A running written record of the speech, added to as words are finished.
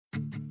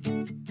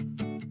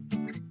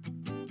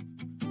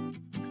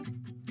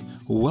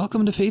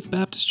Welcome to Faith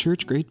Baptist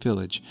Church Great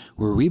Village,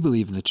 where we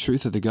believe in the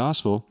truth of the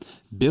gospel,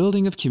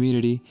 building of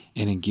community,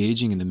 and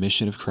engaging in the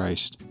mission of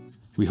Christ.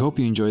 We hope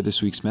you enjoy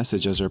this week's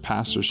message as our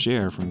pastors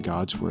share from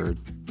God's Word.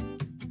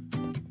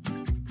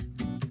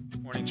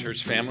 Morning,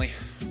 church family.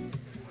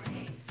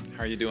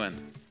 How are you doing?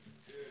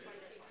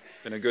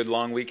 Been a good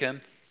long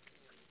weekend?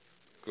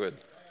 Good.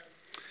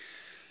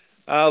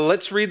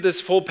 Let's read this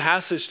full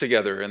passage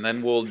together, and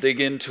then we'll dig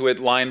into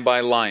it line by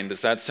line.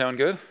 Does that sound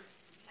good?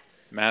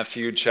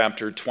 Matthew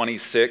chapter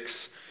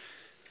 26,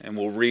 and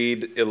we'll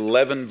read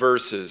 11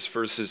 verses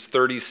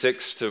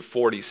 36 to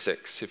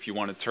 46, if you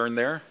want to turn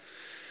there.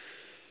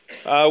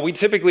 We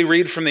typically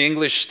read from the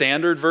English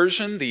Standard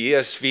Version, the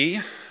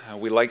ESV.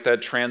 We like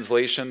that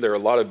translation. There are a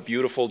lot of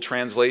beautiful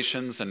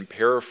translations and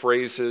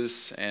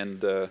paraphrases,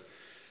 and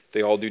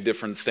they all do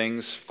different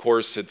things. Of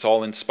course, it's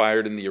all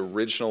inspired in the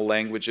original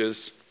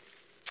languages.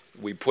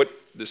 We put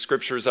the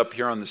scriptures up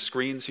here on the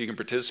screen so you can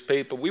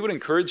participate, but we would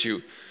encourage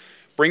you,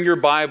 bring your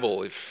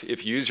Bible. If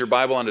you use your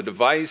Bible on a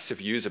device,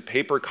 if you use a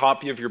paper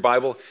copy of your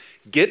Bible,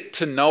 get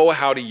to know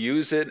how to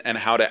use it and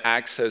how to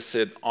access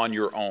it on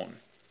your own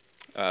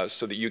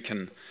so that you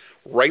can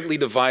rightly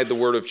divide the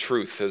word of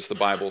truth, as the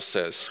Bible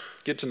says.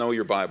 Get to know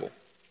your Bible.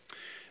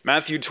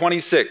 Matthew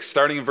 26,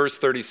 starting in verse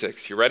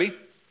 36. You ready?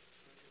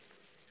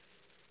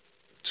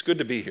 It's good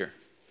to be here.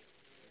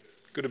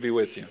 Good to be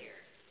with you.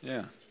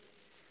 Yeah.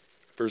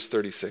 Verse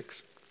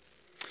 36.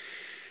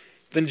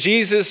 Then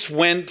Jesus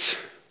went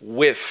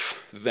with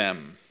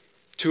them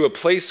to a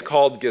place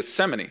called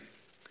Gethsemane.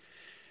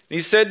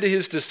 He said to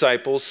his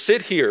disciples,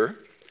 "Sit here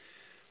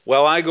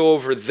while I go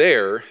over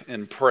there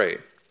and pray."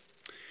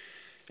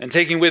 And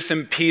taking with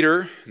him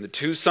Peter and the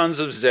two sons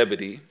of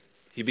Zebedee,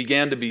 he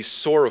began to be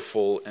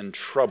sorrowful and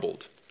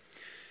troubled.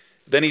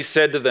 Then he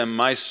said to them,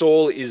 "My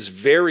soul is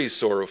very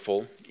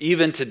sorrowful,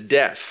 even to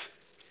death.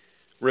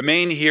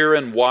 Remain here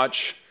and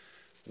watch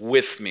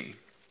with me."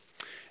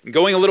 And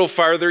going a little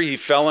farther, he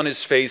fell on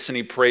his face and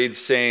he prayed,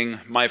 saying,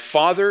 "My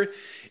Father,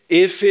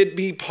 if it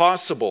be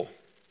possible,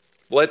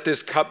 let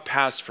this cup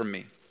pass from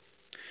me.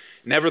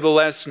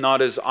 Nevertheless, not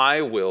as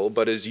I will,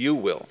 but as you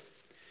will."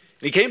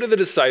 And he came to the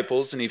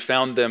disciples and he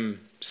found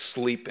them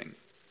sleeping.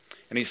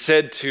 And he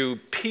said to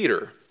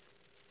Peter,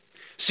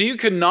 "So you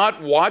could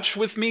not watch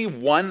with me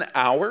 1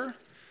 hour?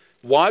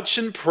 Watch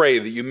and pray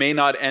that you may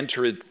not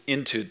enter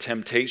into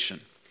temptation.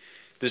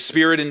 The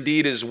spirit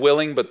indeed is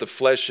willing, but the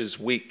flesh is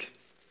weak."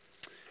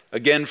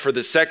 Again, for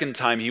the second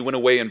time, he went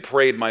away and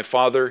prayed, "My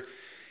Father,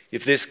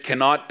 if this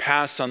cannot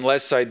pass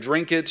unless I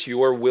drink it,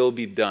 your will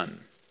be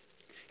done."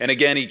 And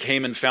again, he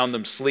came and found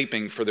them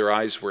sleeping, for their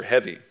eyes were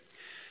heavy.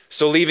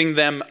 So leaving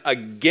them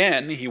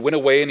again, he went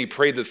away and he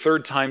prayed the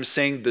third time,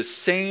 saying the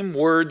same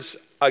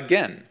words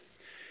again.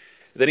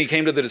 Then he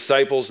came to the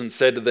disciples and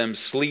said to them,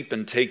 "Sleep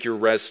and take your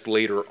rest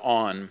later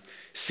on.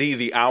 See,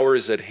 the hour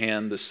is at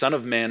hand. The Son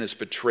of Man is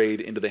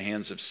betrayed into the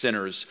hands of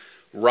sinners.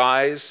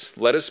 Rise,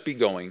 let us be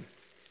going.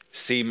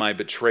 See, my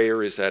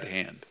betrayer is at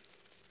hand."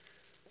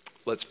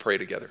 Let's pray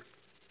together.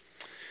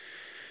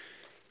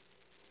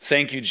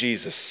 Thank you,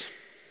 Jesus,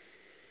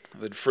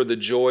 that for the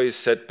joy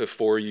set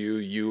before you,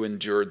 you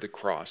endured the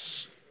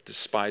cross,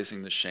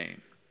 despising the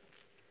shame.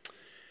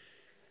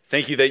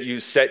 Thank you that you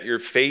set your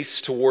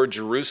face toward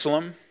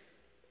Jerusalem,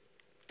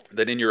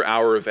 that in your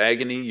hour of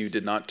agony you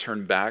did not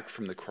turn back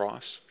from the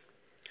cross.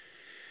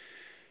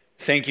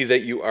 Thank you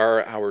that you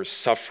are our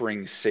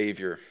suffering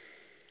Savior.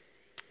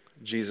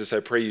 Jesus, I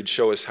pray you'd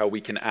show us how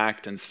we can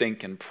act and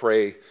think and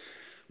pray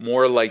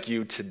more like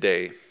you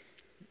today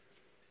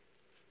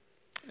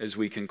as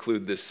we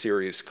conclude this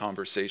series,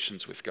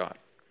 Conversations with God.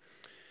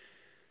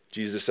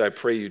 Jesus, I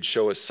pray you'd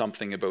show us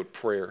something about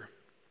prayer.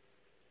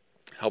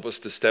 Help us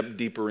to step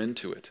deeper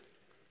into it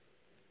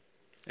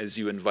as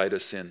you invite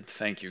us in.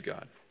 Thank you,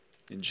 God.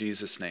 In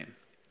Jesus' name,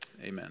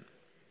 amen.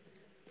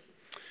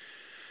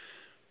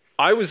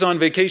 I was on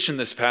vacation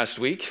this past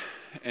week,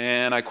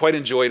 and I quite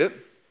enjoyed it.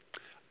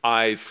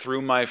 I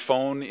threw my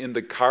phone in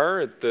the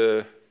car at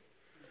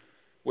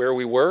where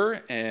we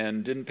were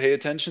and didn't pay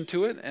attention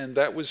to it, and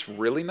that was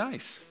really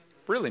nice,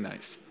 really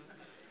nice.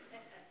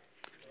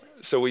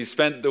 So we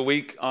spent the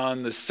week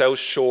on the South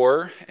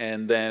Shore,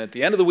 and then at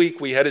the end of the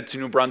week, we headed to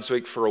New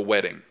Brunswick for a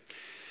wedding.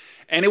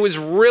 And it was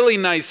really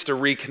nice to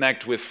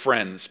reconnect with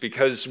friends,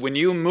 because when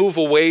you move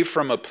away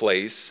from a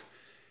place,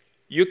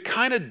 you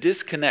kind of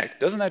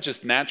disconnect. Doesn't that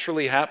just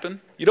naturally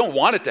happen? You don't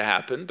want it to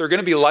happen. They're going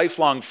to be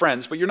lifelong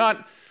friends, but you're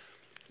not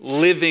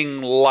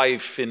living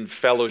life in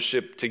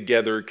fellowship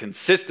together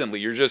consistently.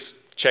 You're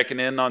just checking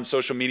in on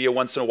social media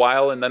once in a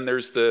while, and then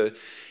there's the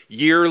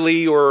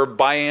yearly or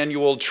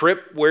biannual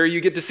trip where you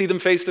get to see them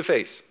face to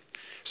face.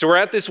 So we're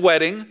at this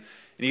wedding, and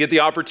you get the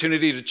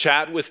opportunity to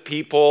chat with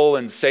people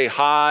and say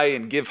hi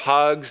and give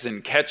hugs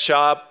and catch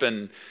up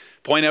and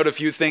point out a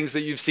few things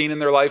that you've seen in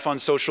their life on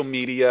social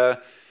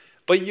media.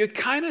 But you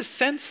kind of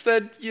sense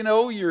that,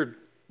 you're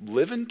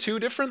living two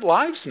different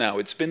lives now.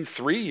 It's been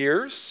 3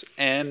 years,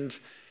 and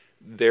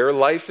their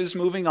life is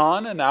moving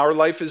on and our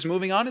life is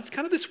moving on. It's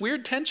kind of this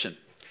weird tension.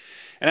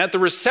 And at the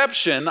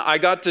reception, I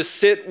got to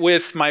sit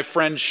with my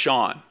friend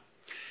Sean.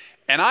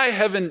 And I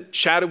haven't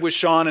chatted with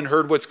Sean and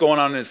heard what's going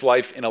on in his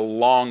life in a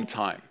long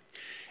time.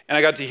 And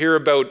I got to hear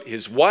about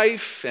his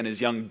wife and his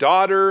young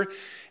daughter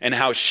and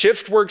how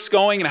shift work's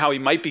going and how he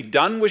might be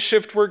done with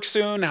shift work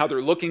soon, how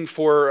they're looking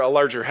for a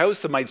larger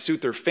house that might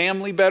suit their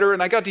family better.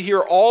 And I got to hear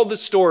all the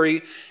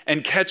story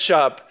and catch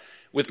up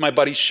with my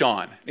buddy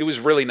Sean. It was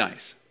really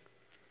nice.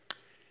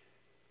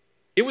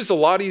 It was a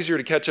lot easier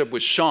to catch up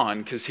with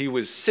Sean because he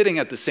was sitting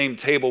at the same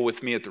table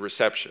with me at the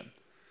reception.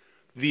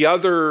 The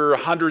other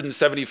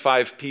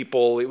 175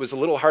 people, it was a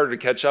little harder to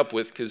catch up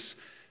with because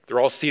they're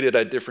all seated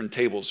at different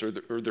tables or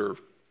they're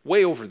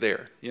way over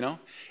there, you know?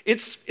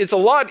 It's a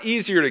lot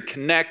easier to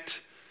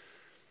connect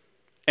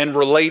and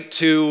relate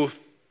to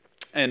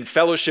and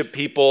fellowship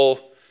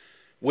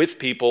with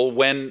people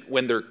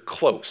when they're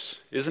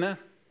close, isn't it?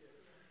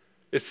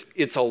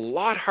 It's a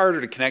lot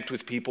harder to connect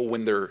with people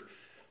when they're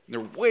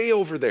way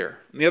over there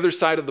on the other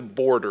side of the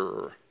border,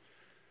 or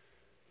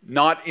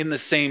not in the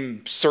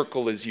same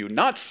circle as you,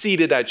 not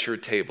seated at your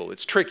table.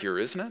 It's trickier,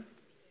 isn't it?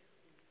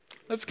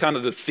 That's kind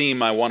of the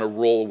theme I want to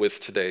roll with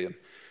today.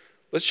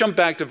 Let's jump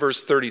back to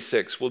verse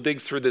 36. We'll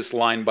dig through this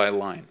line by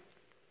line.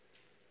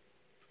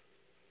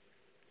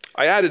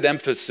 I added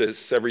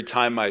emphasis every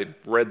time I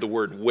read the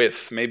word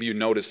with. Maybe you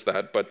noticed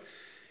that, but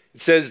it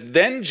says,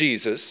 then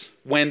Jesus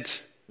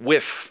went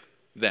with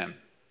them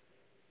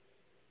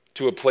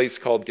to a place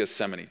called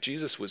Gethsemane.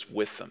 Jesus was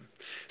with them.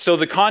 So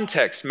the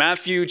context,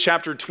 Matthew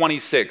chapter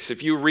 26,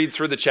 if you read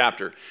through the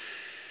chapter,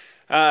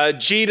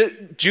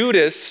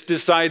 Judas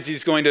decides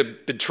he's going to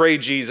betray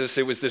Jesus.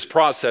 It was this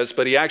process,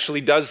 but he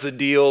actually does the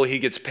deal. He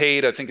gets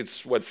paid, I think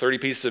it's 30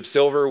 pieces of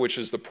silver, which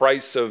is the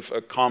price of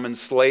a common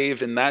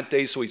slave in that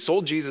day. So he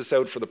sold Jesus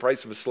out for the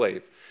price of a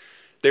slave.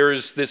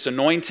 There's this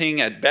anointing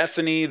at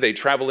Bethany. They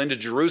travel into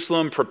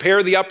Jerusalem,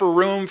 prepare the upper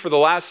room for the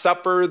Last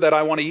Supper that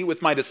I want to eat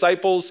with my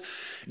disciples.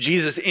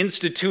 Jesus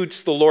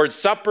institutes the Lord's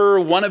Supper.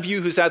 One of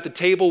you who's at the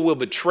table will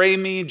betray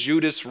me.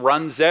 Judas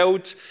runs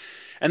out.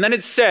 And then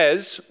it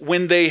says,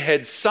 when they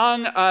had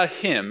sung a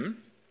hymn,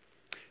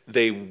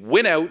 they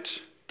went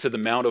out to the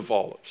Mount of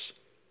Olives.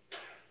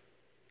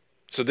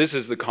 So this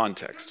is the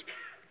context.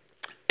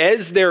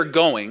 As they're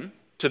going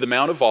to the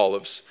Mount of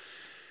Olives,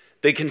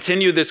 they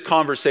continue this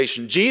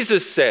conversation.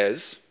 Jesus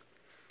says,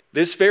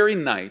 this very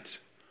night,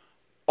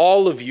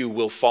 all of you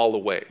will fall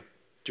away.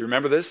 Do you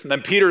remember this? And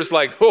then Peter's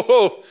like,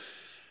 oh,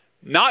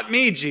 not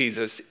me,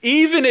 Jesus.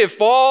 Even if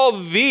all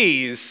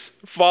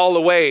these fall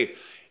away,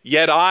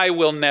 yet I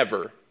will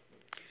never.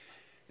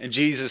 And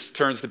Jesus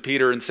turns to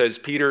Peter and says,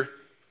 Peter,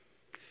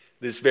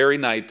 this very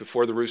night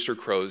before the rooster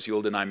crows,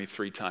 you'll deny me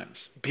 3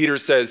 times. Peter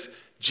says,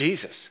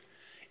 Jesus,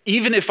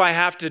 even if I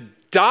have to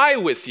die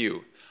with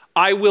you,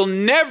 I will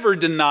never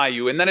deny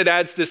you. And then it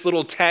adds this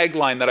little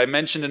tagline that I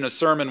mentioned in a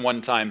sermon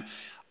one time.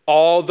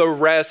 All the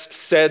rest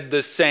said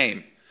the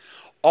same.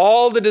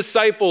 All the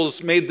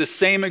disciples made the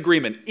same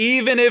agreement.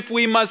 Even if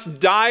we must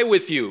die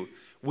with you,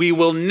 we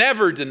will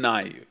never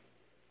deny you.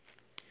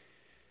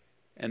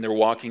 And they're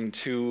walking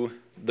to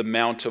the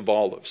Mount of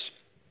Olives.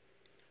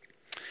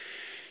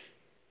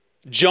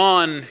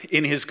 John,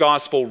 in his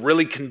gospel,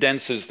 really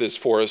condenses this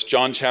for us.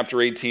 John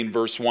chapter 18,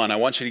 verse 1. I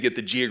want you to get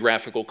the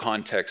geographical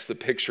context, the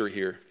picture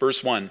here.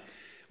 Verse 1.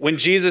 When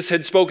Jesus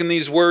had spoken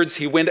these words,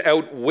 he went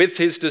out with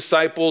his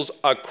disciples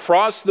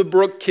across the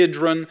brook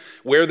Kidron,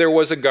 where there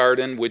was a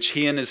garden, which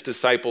he and his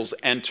disciples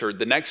entered.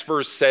 The next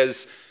verse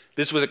says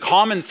this was a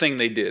common thing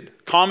they did,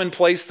 common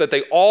place that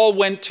they all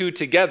went to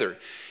together.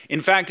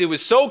 In fact, it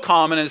was so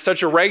common and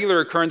such a regular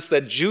occurrence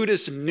that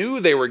Judas knew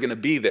they were going to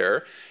be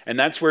there. And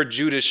that's where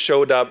Judas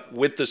showed up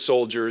with the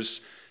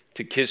soldiers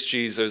to kiss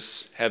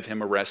Jesus, have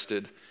him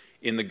arrested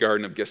in the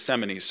Garden of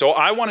Gethsemane. So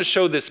I want to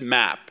show this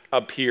map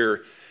up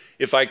here,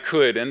 if I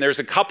could. And there's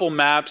a couple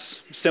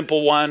maps,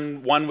 simple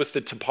one with the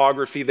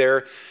topography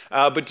there.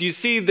 But do you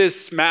see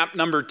this map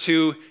number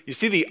 2? You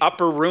see the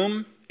upper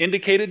room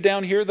indicated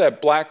down here,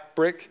 that black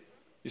brick?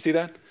 You see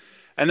that?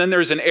 And then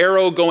there's an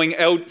arrow going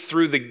out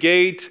through the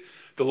gate,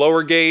 the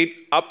lower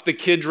gate, up the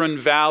Kidron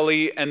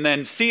Valley, and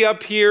then see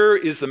up here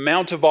is the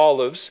Mount of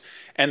Olives,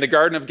 and the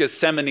Garden of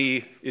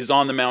Gethsemane is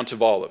on the Mount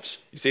of Olives.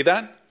 You see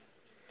that?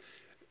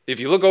 If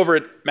you look over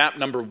at map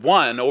number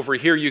 1, over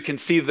here you can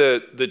see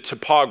the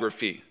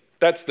topography.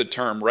 That's the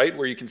term, right?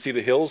 Where you can see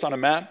the hills on a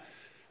map?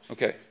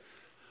 Okay.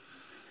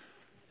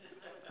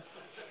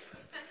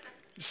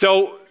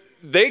 So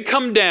they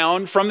come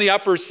down from the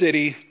upper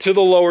city to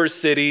the lower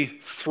city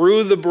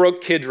through the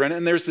brook Kidron.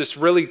 And there's this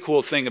really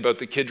cool thing about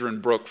the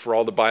Kidron Brook for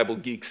all the Bible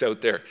geeks out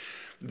there.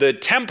 The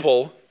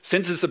temple,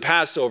 since it's the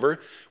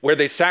Passover, where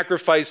they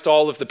sacrificed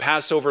all of the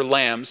Passover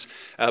lambs,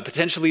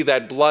 potentially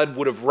that blood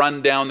would have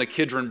run down the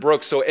Kidron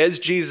Brook. So as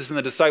Jesus and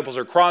the disciples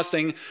are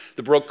crossing,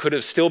 the brook could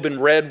have still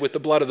been red with the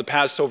blood of the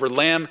Passover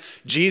lamb.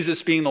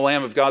 Jesus being the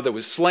Lamb of God that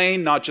was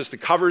slain, not just to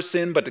cover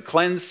sin, but to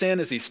cleanse sin.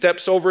 As he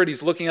steps over it,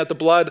 he's looking at the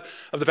blood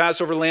of the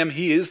Passover lamb.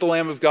 He is the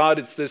Lamb of God.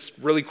 It's this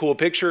really cool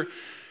picture.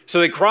 So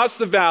they cross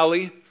the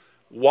valley,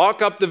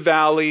 walk up the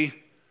valley,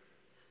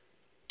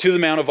 to the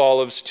Mount of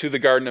Olives, to the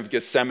Garden of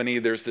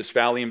Gethsemane. There's this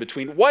valley in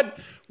between. What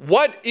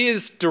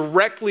is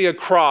directly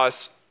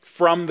across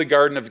from the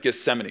Garden of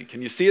Gethsemane?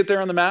 Can you see it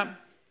there on the map?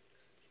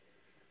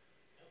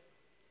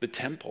 The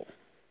temple.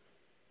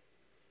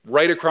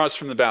 Right across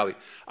from the valley.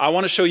 I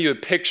want to show you a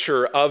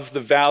picture of the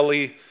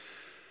valley.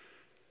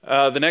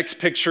 The next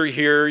picture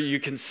here, you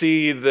can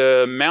see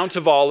the Mount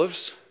of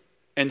Olives.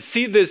 And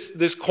see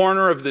this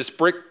corner of this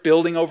brick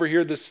building over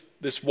here,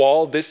 this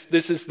wall? This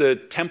is the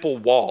temple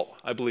wall,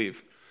 I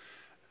believe.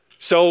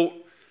 So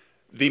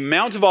the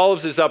Mount of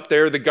Olives is up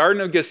there. The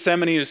Garden of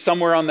Gethsemane is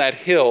somewhere on that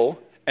hill.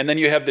 And then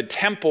you have the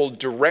temple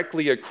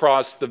directly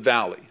across the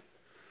valley.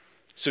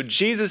 So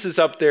Jesus is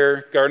up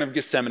there, Garden of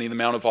Gethsemane, the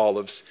Mount of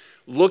Olives,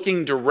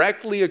 looking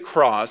directly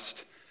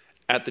across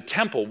at the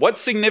temple.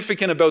 What's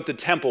significant about the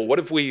temple? What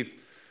have we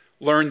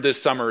learned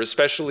this summer,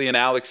 especially in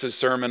Alex's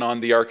sermon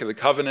on the Ark of the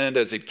Covenant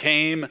as it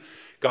came,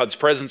 God's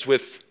presence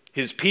with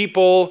his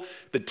people.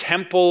 The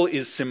temple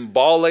is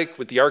symbolic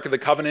with the Ark of the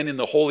Covenant in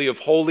the Holy of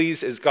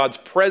Holies as God's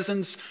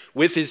presence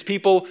with his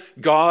people,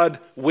 God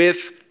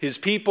with his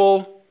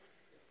people.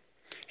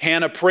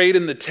 Hannah prayed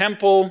in the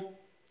temple.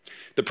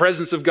 The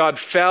presence of God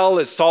fell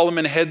as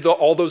Solomon had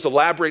all those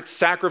elaborate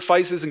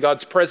sacrifices, and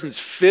God's presence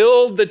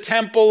filled the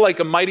temple like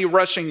a mighty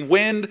rushing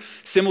wind,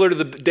 similar to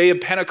the day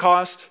of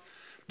Pentecost.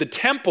 The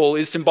temple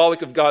is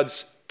symbolic of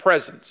God's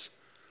presence.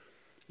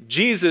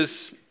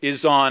 Jesus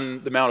is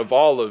on the Mount of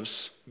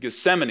Olives,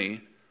 Gethsemane.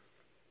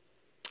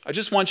 I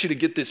just want you to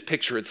get this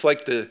picture. It's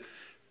like the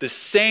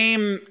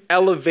same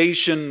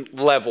elevation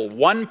level.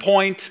 One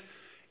point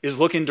is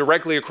looking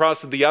directly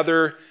across at the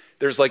other.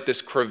 There's like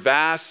this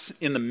crevasse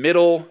in the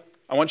middle.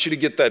 I want you to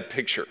get that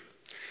picture.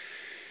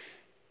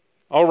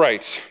 All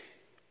right.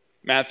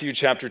 Matthew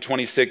chapter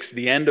 26,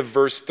 the end of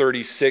verse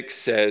 36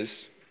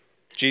 says,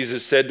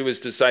 Jesus said to his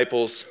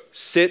disciples,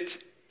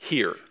 "Sit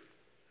here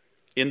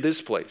in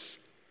this place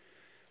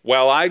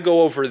while I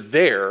go over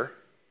there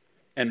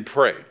and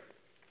pray."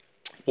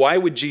 Why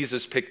would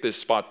Jesus pick this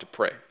spot to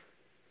pray?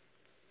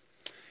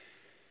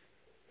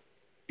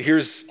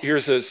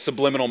 Here's a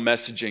subliminal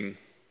messaging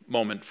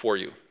moment for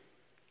you.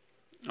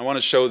 I want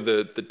to show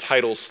the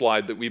title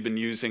slide that we've been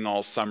using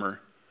all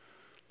summer,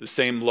 the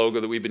same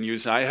logo that we've been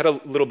using. I had a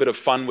little bit of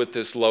fun with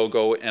this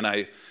logo, and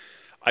I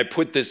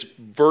put this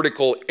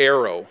vertical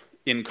arrow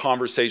in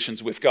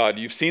conversations with God.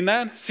 You've seen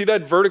that? See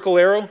that vertical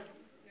arrow?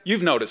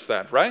 You've noticed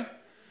that, right?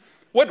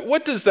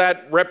 What does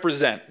that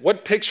represent?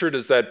 What picture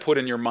does that put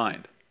in your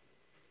mind?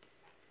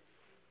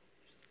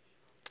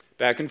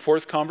 Back and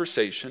forth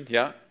conversation,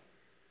 yeah.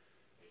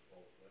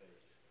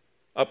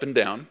 Up and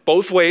down.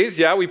 Both ways,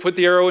 yeah, we put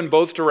the arrow in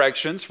both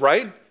directions,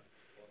 right?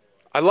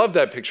 I love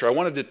that picture. I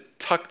wanted to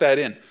tuck that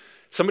in.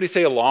 Somebody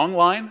say a long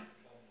line?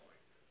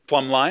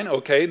 Plumb line,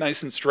 okay,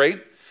 nice and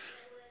straight.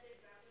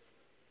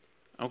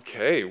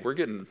 Okay, we're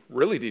getting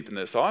really deep in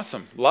this.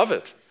 Awesome, love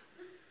it.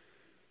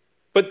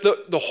 But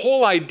the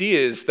whole idea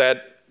is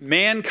that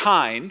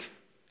mankind,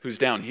 who's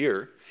down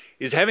here,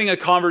 is having a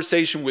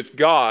conversation with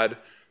God,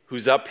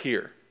 who's up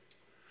here.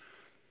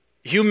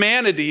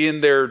 Humanity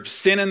in their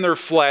sin in their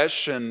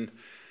flesh and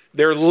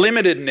their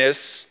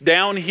limitedness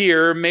down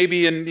here,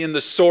 maybe in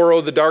the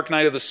sorrow, the dark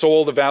night of the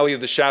soul, the valley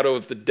of the shadow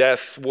of the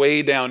death,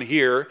 way down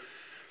here,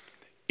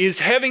 is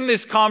having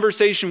this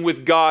conversation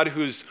with God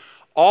who's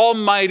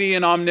almighty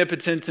and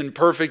omnipotent and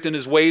perfect, and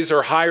his ways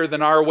are higher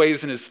than our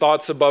ways and his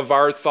thoughts above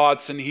our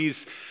thoughts, and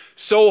he's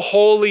so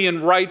holy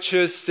and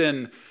righteous.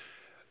 And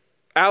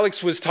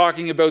Alex was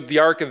talking about the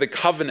Ark of the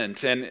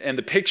Covenant and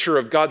the picture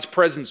of God's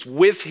presence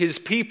with his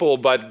people,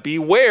 but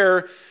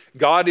beware,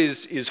 God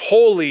is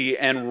holy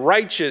and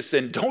righteous,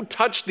 and don't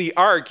touch the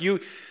ark.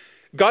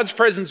 God's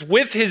presence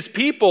with his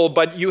people,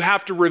 but you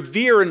have to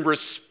revere and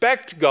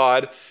respect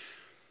God.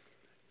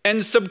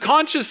 And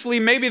subconsciously,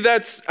 maybe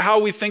that's how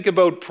we think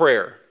about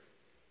prayer.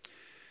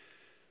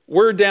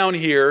 We're down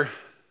here,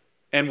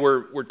 and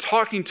we're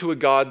talking to a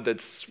God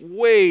that's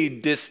way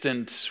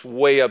distant,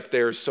 way up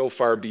there, so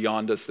far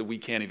beyond us that we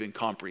can't even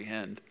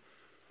comprehend.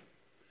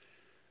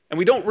 And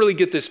we don't really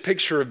get this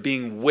picture of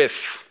being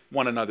with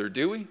one another,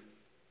 do we?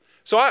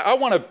 So I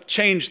want to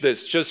change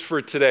this just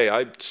for today.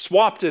 I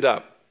swapped it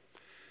up.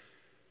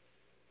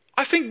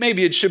 I think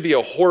maybe it should be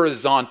a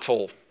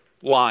horizontal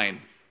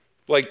line,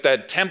 like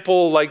that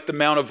temple, like the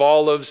Mount of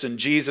Olives, and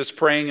Jesus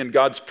praying in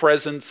God's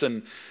presence.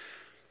 And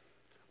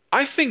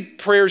I think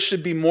prayer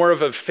should be more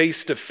of a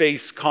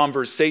face-to-face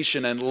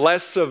conversation and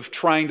less of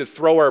trying to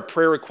throw our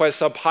prayer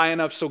requests up high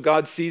enough so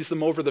God sees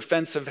them over the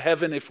fence of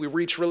heaven if we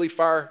reach really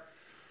far.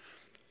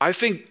 I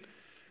think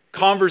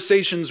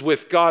conversations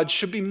with God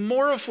should be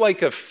more of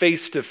like a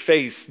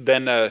face-to-face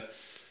than a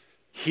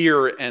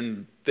here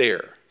and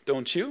there,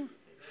 don't you?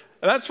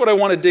 And that's what I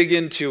want to dig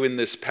into in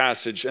this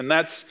passage, and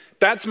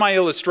that's my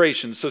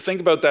illustration. So think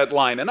about that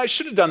line. And I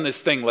should have done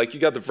this thing, like you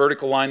got the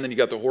vertical line, then you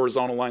got the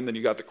horizontal line, then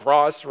you got the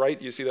cross,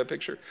 right? You see that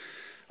picture?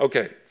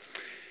 Okay.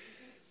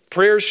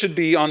 Prayer should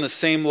be on the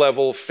same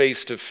level,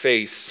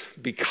 face-to-face.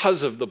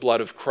 Because of the blood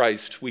of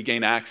Christ, we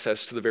gain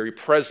access to the very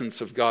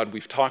presence of God.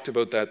 We've talked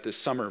about that this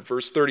summer.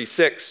 Verse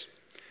 36,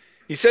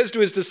 he says to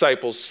his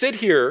disciples, "Sit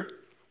here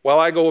while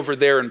I go over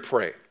there and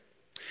pray."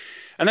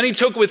 And then he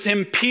took with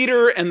him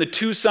Peter and the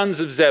two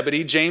sons of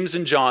Zebedee, James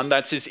and John.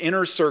 That's his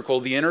inner circle,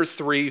 the inner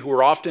three who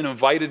were often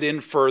invited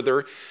in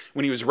further.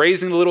 When he was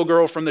raising the little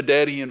girl from the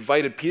dead, he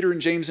invited Peter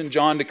and James and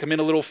John to come in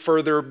a little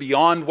further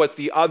beyond what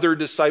the other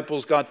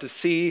disciples got to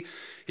see,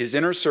 his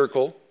inner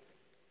circle.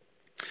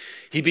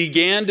 He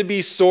began to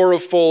be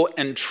sorrowful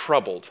and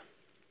troubled.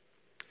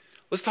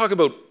 Let's talk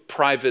about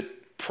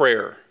private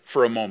prayer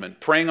for a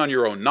moment, praying on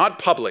your own, not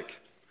public.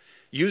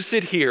 You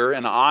sit here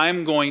and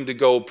I'm going to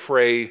go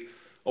pray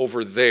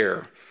over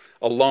there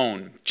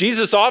alone.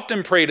 Jesus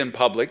often prayed in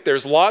public.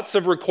 There's lots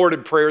of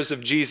recorded prayers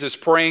of Jesus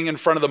praying in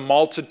front of the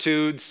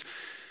multitudes.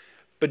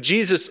 But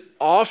Jesus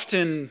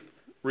often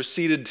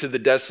receded to the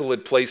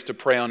desolate place to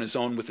pray on his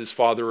own with his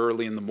Father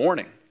early in the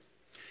morning.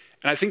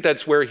 And I think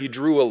that's where he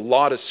drew a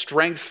lot of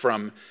strength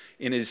from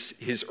in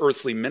his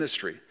earthly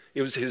ministry.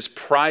 It was his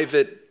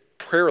private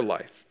prayer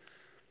life.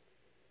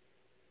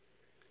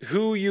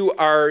 Who you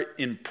are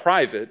in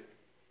private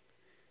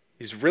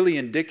is really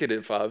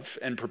indicative of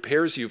and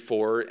prepares you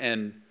for,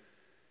 and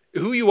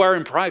who you are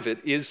in private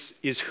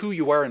is who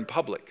you are in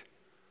public.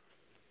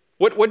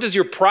 What does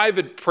your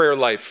private prayer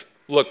life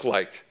look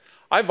like?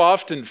 I've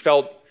often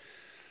felt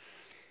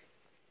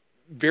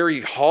very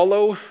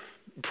hollow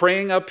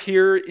praying up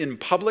here in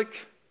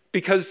public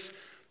because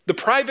the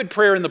private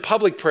prayer and the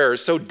public prayer are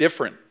so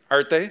different,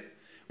 aren't they?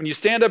 When you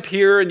stand up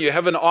here and you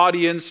have an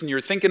audience and you're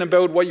thinking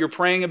about what you're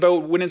praying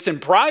about, when it's in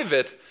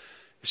private,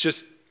 it's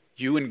just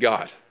you and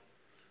God.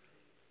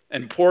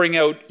 And pouring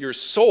out your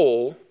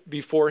soul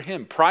before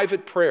him.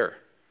 Private prayer.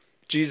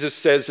 Jesus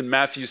says in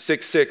Matthew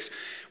 6:6,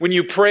 when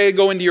you pray,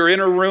 go into your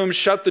inner room,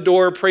 shut the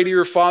door, pray to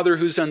your Father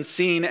who's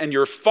unseen, and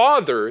your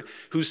Father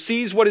who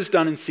sees what is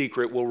done in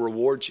secret will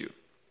reward you.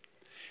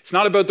 It's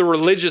not about the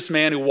religious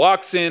man who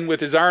walks in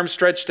with his arms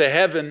stretched to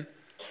heaven,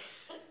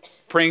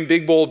 praying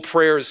big, bold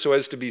prayers so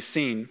as to be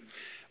seen.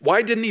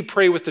 Why didn't he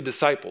pray with the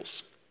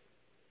disciples?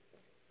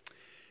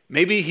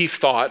 Maybe he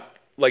thought,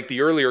 like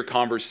the earlier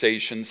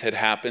conversations had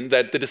happened,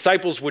 that the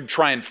disciples would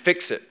try and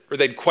fix it, or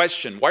they'd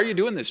question, why are you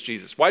doing this,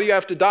 Jesus? Why do you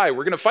have to die?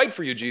 We're going to fight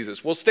for you,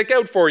 Jesus. We'll stick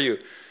out for you.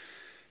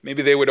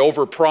 Maybe they would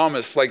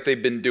overpromise like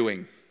they've been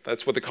doing.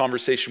 That's what the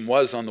conversation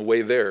was on the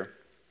way there.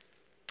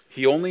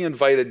 He only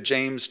invited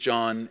James,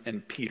 John,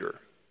 and Peter.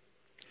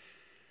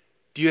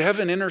 Do you have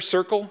an inner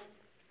circle?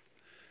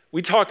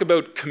 We talk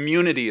about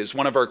community as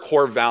one of our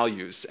core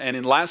values. And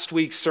in last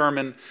week's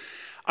sermon,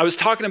 I was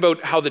talking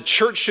about how the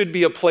church should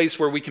be a place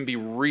where we can be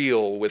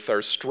real with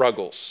our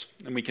struggles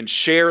and we can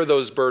share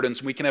those burdens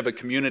and we can have a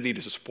community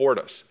to support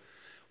us.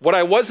 What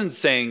I wasn't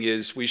saying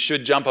is we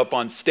should jump up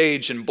on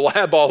stage and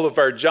blab all of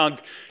our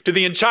junk to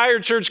the entire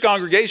church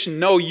congregation.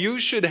 No, you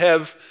should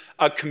have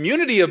a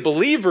community of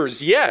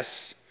believers,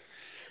 yes,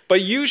 but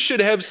you should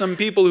have some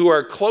people who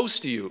are close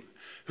to you,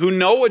 who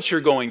know what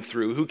you're going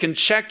through, who can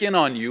check in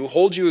on you,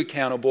 hold you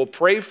accountable,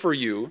 pray for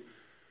you,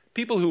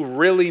 people who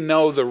really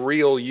know the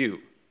real you.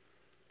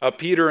 A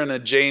Peter and a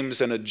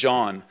James and a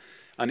John,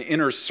 an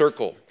inner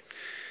circle.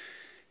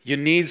 You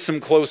need some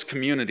close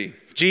community.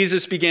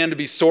 Jesus began to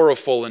be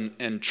sorrowful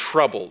and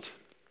troubled.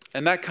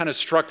 And that kind of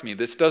struck me.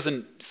 This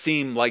doesn't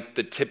seem like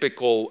the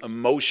typical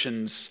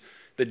emotions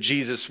that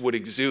Jesus would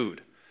exude.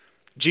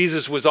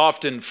 Jesus was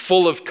often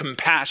full of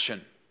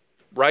compassion,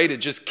 right? It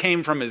just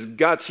came from his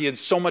guts. He had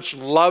so much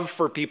love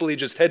for people, he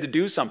just had to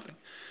do something.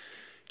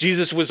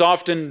 Jesus was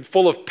often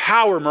full of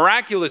power,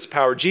 miraculous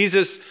power.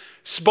 Jesus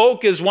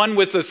spoke as one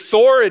with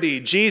authority.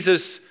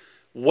 Jesus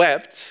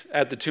wept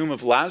at the tomb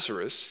of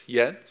Lazarus,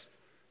 yet.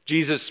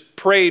 Jesus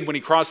prayed when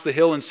he crossed the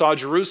hill and saw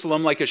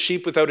Jerusalem like a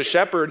sheep without a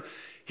shepherd.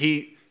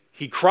 He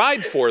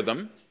cried for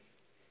them.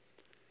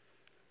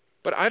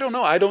 But I don't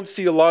know. I don't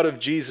see a lot of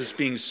Jesus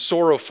being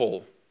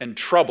sorrowful and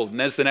troubled.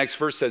 And as the next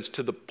verse says,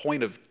 to the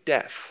point of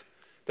death.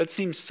 That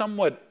seems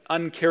somewhat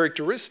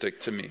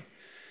uncharacteristic to me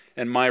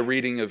and my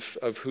reading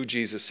of who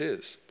Jesus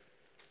is.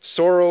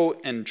 Sorrow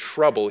and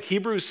trouble.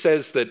 Hebrews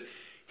says that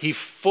he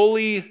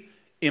fully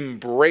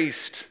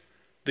embraced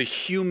the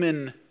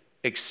human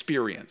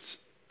experience.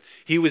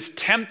 He was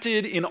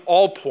tempted in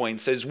all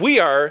points as we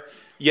are,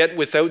 yet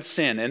without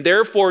sin. And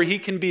therefore he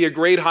can be a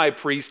great high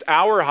priest,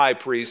 our high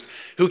priest,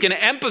 who can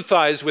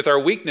empathize with our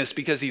weakness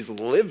because he's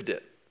lived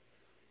it.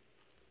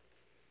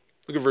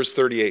 Look at verse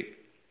 38.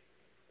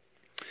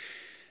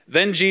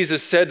 Then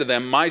Jesus said to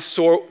them, my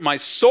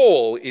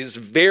soul is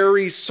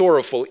very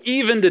sorrowful,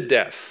 even to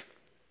death.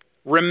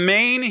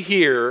 Remain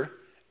here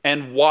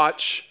and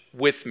watch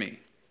with me.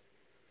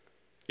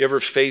 You ever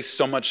faced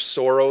so much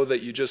sorrow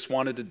that you just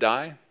wanted to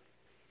die?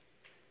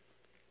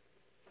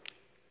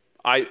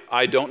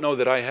 I don't know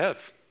that I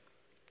have.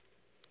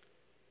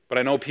 But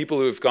I know people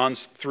who have gone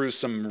through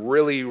some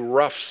really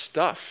rough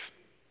stuff.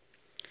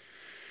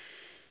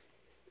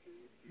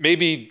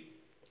 Maybe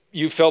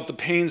you felt the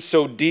pain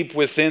so deep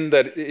within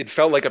that it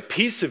felt like a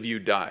piece of you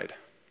died.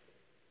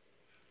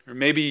 Or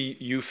maybe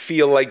you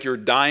feel like you're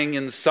dying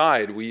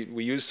inside. We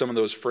use some of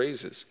those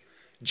phrases.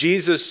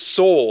 Jesus'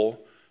 soul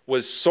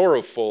was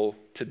sorrowful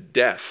to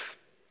death.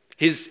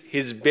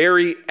 His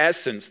very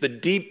essence, the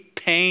deep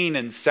pain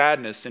and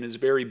sadness in his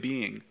very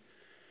being.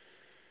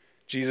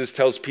 Jesus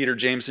tells Peter,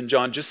 James, and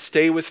John, just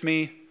stay with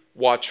me,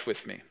 watch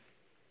with me.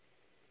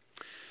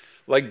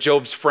 Like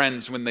Job's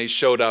friends when they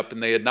showed up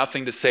and they had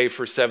nothing to say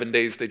for 7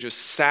 days, they just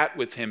sat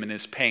with him in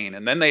his pain.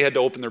 And then they had to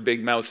open their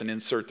big mouth and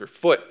insert their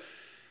foot.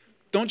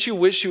 Don't you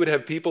wish you would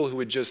have people who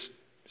would just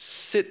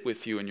sit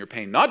with you in your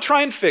pain? Not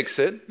try and fix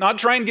it, not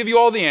try and give you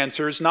all the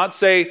answers, not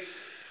say,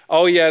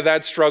 oh yeah,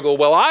 that struggle.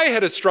 Well, I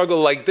had a struggle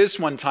like this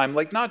one time.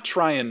 Like not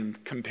try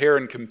and compare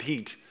and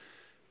compete,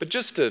 but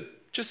just to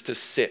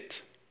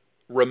sit,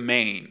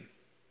 remain,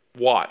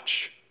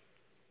 watch.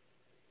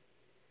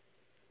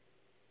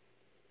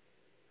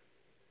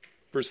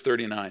 Verse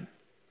 39.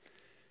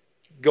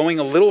 Going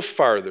a little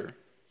farther,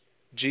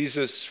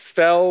 Jesus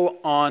fell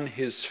on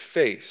his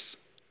face.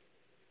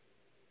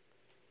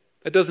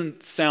 That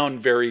doesn't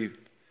sound very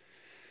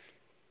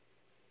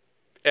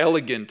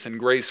elegant and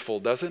graceful,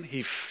 does it?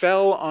 He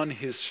fell on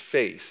his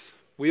face.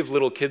 We have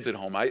little kids at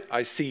home.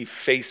 I see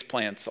face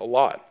plants a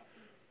lot.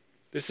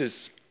 This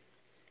is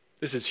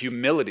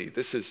humility.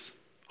 This is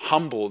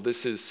humble.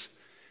 This is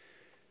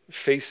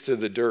face to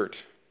the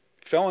dirt.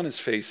 He fell on his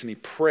face and he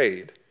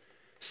prayed,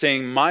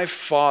 saying, my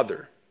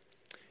Father,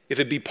 if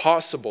it be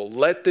possible,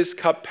 let this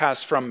cup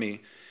pass from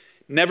me.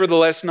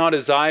 Nevertheless, not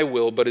as I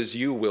will, but as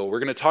you will. We're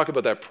going to talk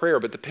about that prayer,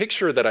 but the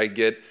picture that I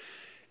get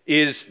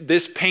is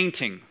this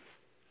painting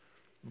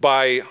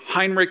by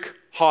Heinrich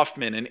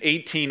Hoffmann in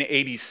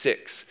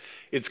 1886.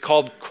 It's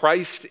called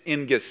Christ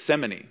in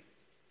Gethsemane.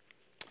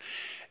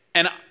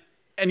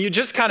 And you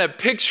just kind of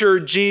picture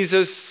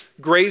Jesus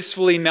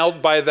gracefully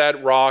knelt by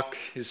that rock,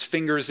 his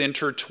fingers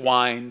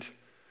intertwined,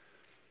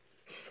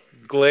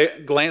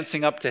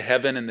 glancing up to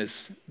heaven, and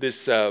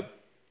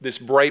this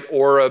bright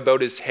aura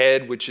about his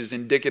head, which is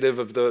indicative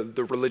of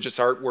the religious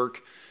artwork.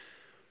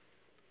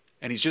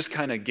 And he's just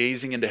kind of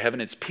gazing into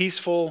heaven. It's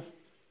peaceful.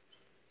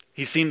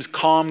 He seems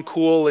calm,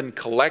 cool, and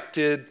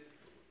collected.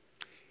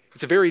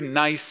 It's a very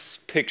nice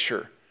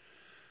picture.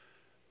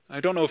 I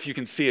don't know if you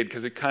can see it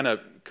because it kind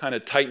of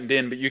tightened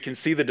in, but you can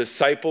see the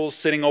disciples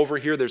sitting over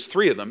here. There's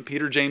 3 of them,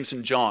 Peter, James,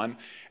 and John,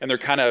 and they're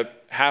kind of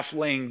half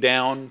laying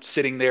down,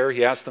 sitting there.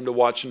 He asked them to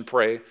watch and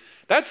pray.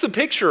 That's the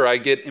picture I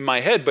get in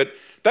my head, but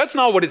that's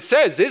not what it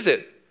says, is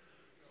it?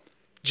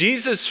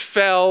 Jesus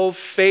fell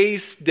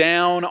face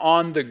down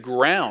on the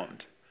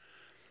ground.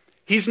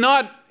 He's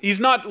not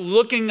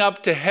looking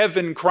up to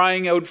heaven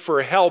crying out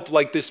for help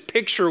like this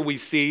picture we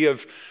see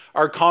of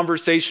our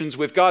conversations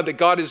with God, that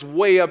God is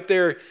way up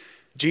there.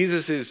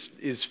 Jesus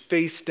is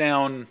face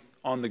down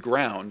on the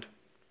ground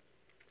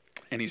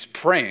and he's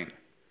praying.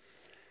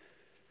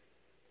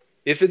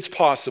 If it's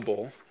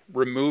possible,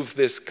 remove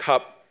this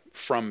cup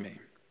from me.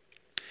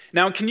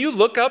 Now, can you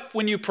look up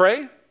when you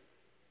pray?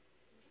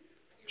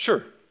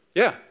 Sure.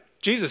 Yeah,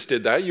 Jesus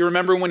did that. You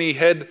remember when he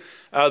had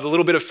the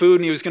little bit of food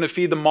and he was going to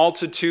feed the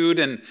multitude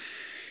and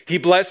he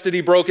blessed it,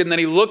 he broke it, and then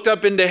he looked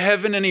up into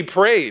heaven and he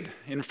prayed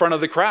in front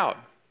of the crowd.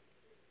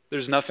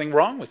 There's nothing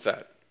wrong with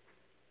that.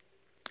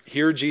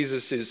 Here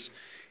Jesus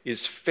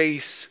is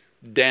face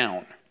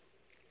down.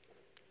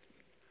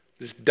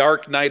 This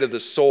dark night of the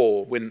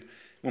soul, when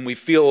we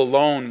feel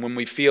alone, when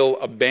we feel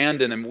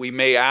abandoned, and we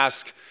may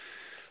ask,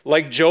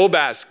 like Job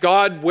asked,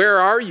 God, where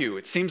are you?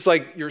 It seems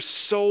like you're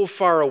so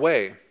far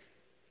away.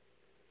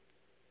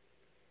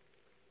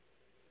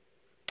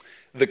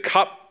 The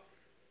cup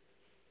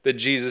that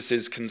Jesus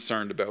is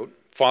concerned about,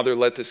 Father,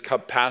 let this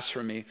cup pass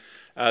from me.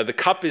 The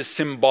cup is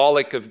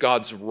symbolic of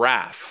God's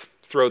wrath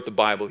throughout the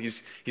Bible.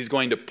 He's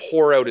going to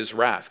pour out his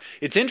wrath.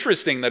 It's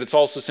interesting that it's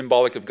also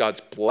symbolic of God's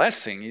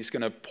blessing. He's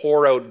going to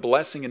pour out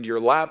blessing into your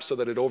lap so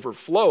that it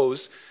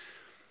overflows.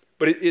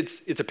 But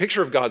it's a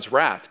picture of God's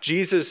wrath.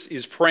 Jesus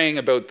is praying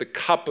about the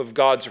cup of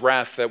God's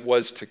wrath that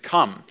was to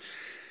come.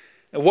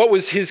 And what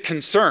was his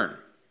concern?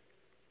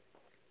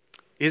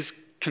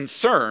 His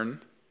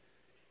concern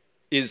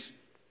is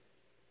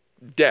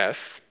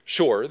death.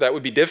 Sure, that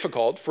would be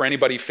difficult for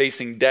anybody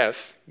facing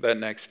death that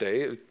next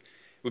day. It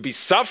would be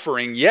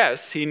suffering,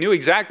 yes. He knew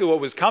exactly what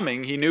was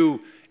coming. He knew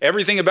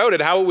everything about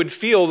it, how it would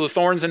feel, the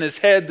thorns in his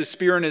head, the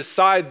spear in his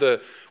side,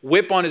 the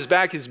whip on his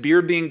back, his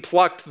beard being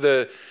plucked,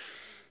 the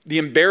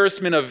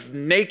embarrassment of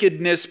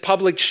nakedness,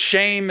 public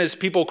shame as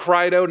people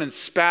cried out and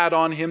spat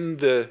on him,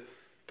 the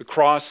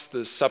cross,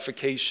 the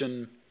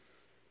suffocation,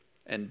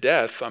 and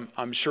death.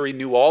 I'm sure he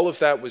knew all of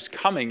that was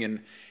coming,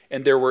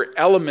 and there were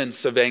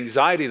elements of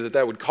anxiety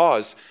that would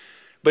cause.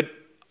 But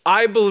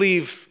I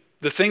believe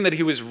the thing that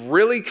he was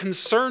really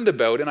concerned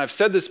about, and I've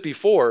said this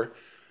before,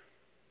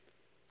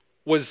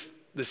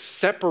 was the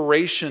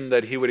separation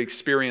that he would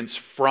experience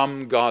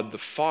from God the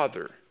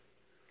Father.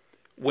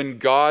 When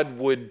God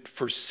would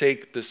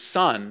forsake the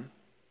Son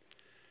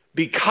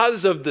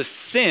because of the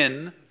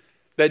sin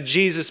that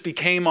Jesus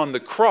became on the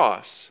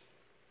cross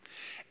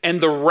and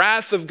the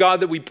wrath of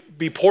God that would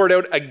be poured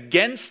out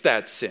against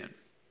that sin.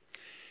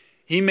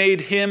 He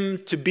made him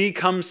to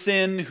become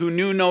sin who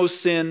knew no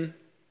sin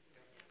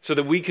so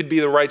that we could be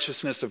the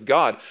righteousness of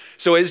God.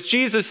 So as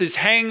Jesus is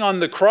hanging on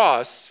the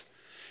cross,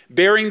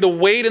 bearing the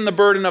weight and the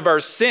burden of our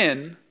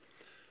sin,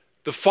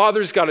 the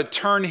Father's got to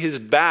turn his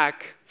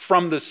back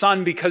from the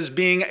Son because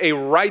being a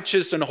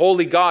righteous and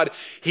holy God,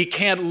 he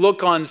can't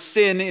look on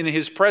sin in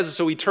his presence.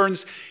 So he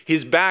turns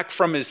his back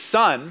from his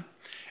Son.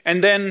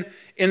 And then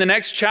in the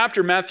next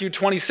chapter, Matthew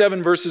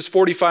 27, verses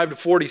 45 to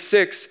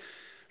 46,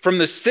 from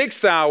the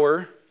 6th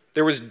hour,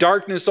 there was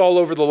darkness all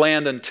over the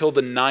land until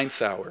the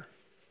 9th hour.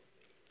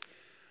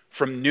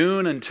 From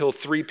noon until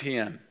 3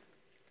 p.m.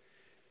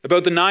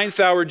 About the 9th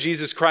hour,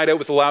 Jesus cried out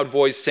with a loud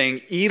voice,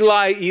 saying,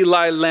 Eli,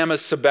 Eli, lama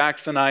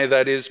sabachthani,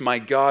 that is, my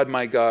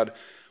God,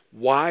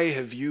 why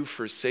have you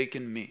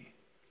forsaken me?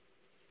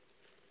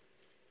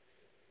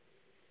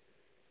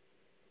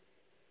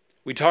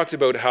 We talked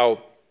about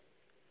how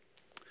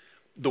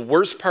the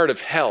worst part of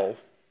hell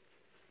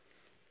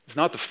is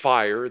not the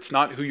fire, it's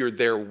not who you're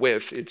there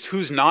with, it's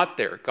who's not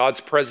there.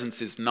 God's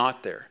presence is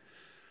not there.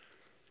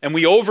 And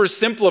we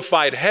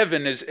oversimplified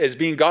heaven as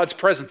being God's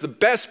presence. The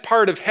best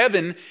part of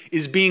heaven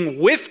is being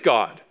with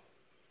God.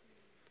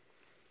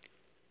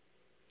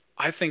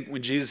 I think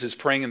when Jesus is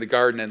praying in the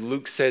garden and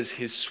Luke says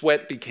his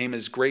sweat became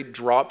as great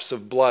drops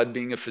of blood,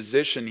 being a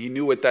physician, he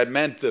knew what that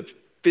meant, the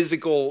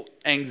physical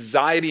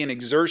anxiety and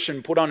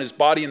exertion put on his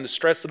body and the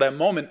stress of that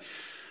moment.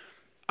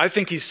 I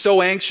think he's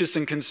so anxious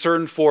and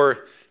concerned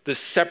for the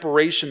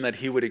separation that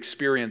he would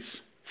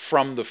experience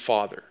from the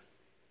Father.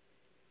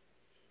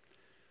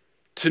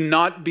 To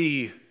not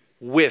be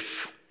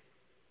with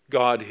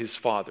God, his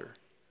Father.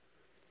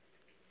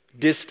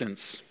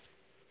 Distance,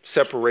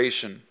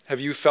 separation. Have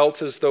you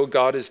felt as though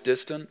God is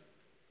distant?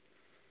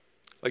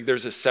 Like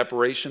there's a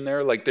separation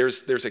there? Like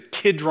there's a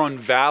Kidron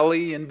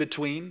Valley in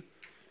between?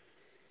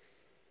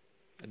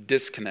 A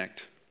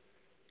disconnect.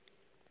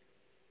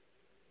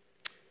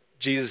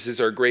 Jesus is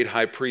our great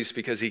high priest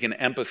because he can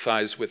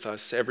empathize with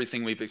us,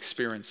 everything we've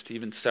experienced,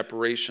 even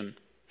separation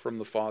from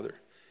the Father.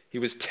 He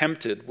was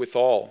tempted with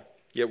all,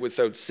 yet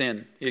without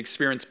sin. He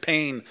experienced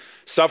pain,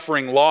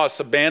 suffering, loss,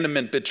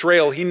 abandonment,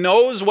 betrayal. He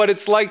knows what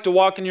it's like to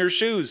walk in your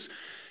shoes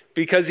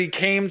because he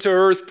came to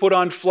earth, put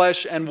on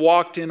flesh, and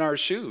walked in our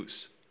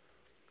shoes.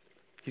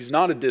 He's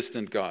not a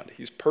distant God.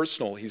 He's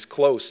personal. He's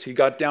close. He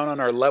got down on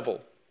our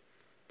level.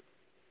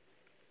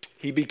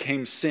 He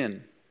became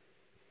sin.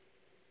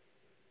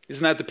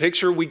 Isn't that the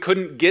picture? We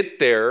couldn't get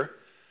there,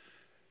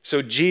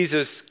 so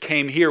Jesus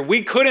came here.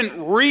 We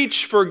couldn't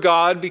reach for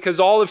God because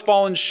all have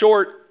fallen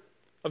short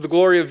of the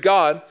glory of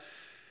God.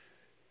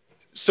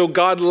 So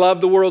God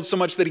loved the world so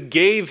much that he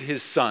gave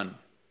his Son.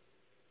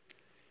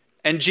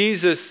 And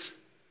Jesus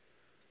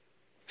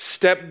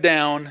stepped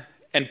down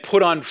and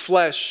put on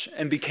flesh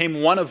and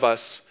became one of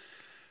us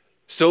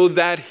so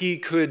that he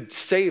could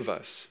save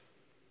us.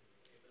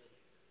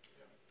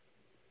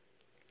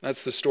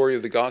 That's the story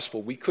of the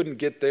gospel. We couldn't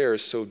get there,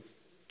 so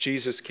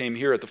Jesus came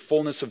here. At the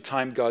fullness of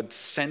time, God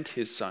sent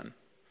his Son.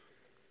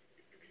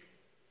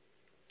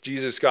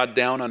 Jesus got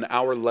down on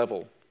our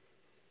level.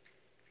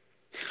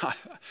 I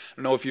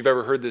don't know if you've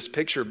ever heard this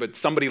picture, but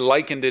somebody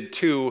likened it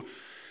to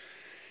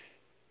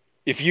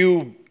if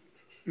you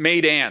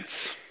made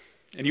ants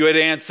and you had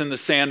ants in the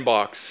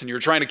sandbox and you're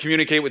trying to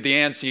communicate with the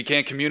ants and you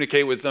can't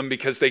communicate with them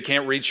because they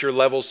can't reach your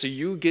level, so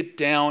you get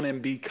down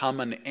and become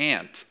an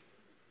ant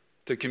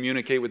to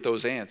communicate with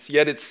those ants.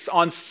 Yet it's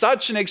on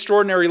such an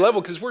extraordinary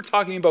level because we're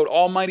talking about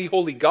almighty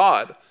holy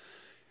God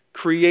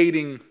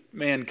creating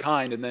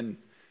mankind and then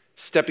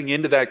stepping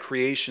into that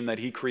creation that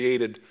he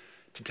created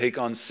to take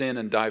on sin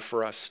and die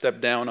for us,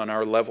 step down on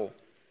our level.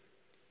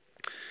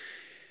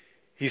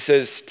 He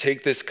says,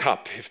 take this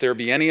cup. If there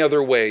be any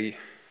other way,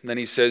 then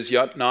he says,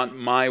 yet not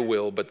my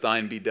will, but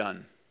thine be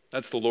done.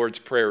 That's the Lord's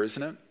Prayer,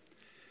 isn't it?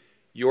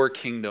 Your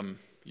kingdom,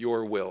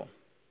 your will.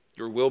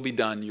 Your will be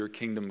done, your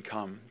kingdom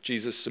come.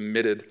 Jesus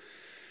submitted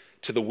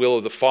to the will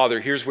of the Father.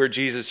 Here's where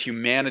Jesus'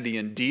 humanity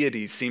and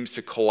deity seems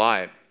to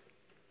collide.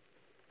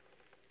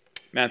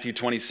 Matthew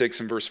 26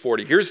 and verse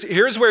 40.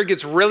 Here's where it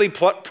gets really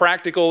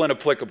practical and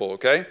applicable,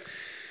 okay?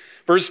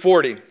 Verse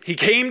 40. He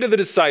came to the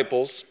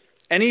disciples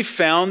and he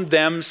found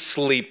them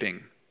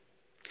sleeping.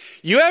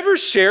 You ever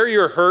share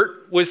your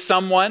hurt with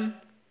someone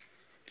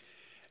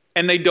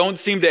and they don't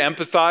seem to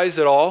empathize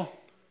at all?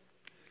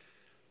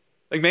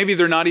 Like maybe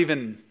they're not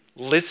even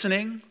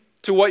listening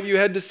to what you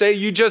had to say.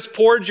 You just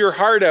poured your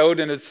heart out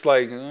and it's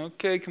like,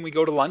 okay, can we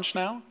go to lunch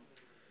now?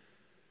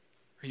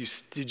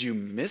 Did you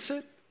miss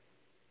it?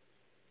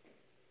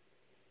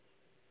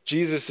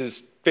 Jesus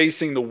is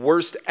facing the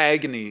worst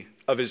agony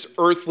of his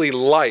earthly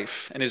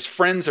life and his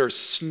friends are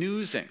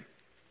snoozing.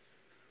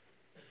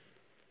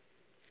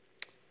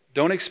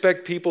 Don't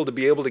expect people to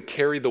be able to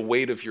carry the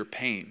weight of your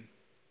pain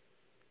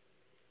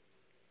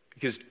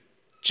because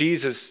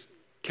Jesus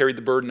carried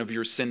the burden of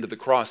your sin to the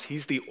cross.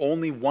 He's the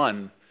only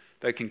one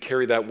that can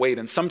carry that weight.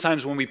 And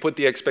sometimes when we put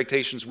the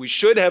expectations we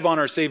should have on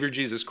our Savior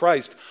Jesus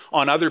Christ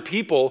on other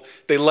people,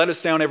 they let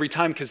us down every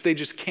time because they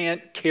just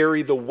can't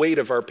carry the weight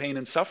of our pain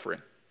and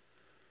suffering.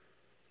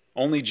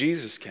 Only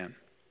Jesus can.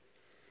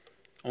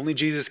 Only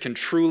Jesus can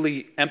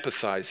truly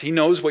empathize. He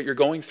knows what you're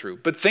going through.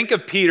 But think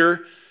of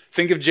Peter,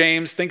 think of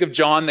James, think of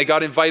John. They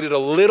got invited a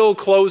little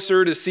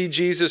closer to see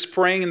Jesus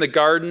praying in the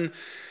garden.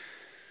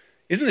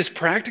 Isn't this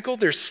practical?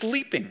 They're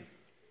sleeping.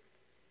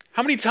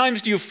 How many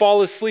times do you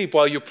fall asleep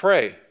while you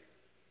pray?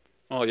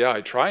 Oh yeah,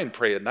 I try and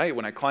pray at night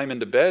when I climb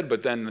into bed,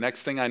 but then the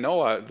next thing I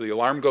know, the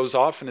alarm goes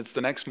off and it's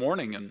the next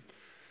morning.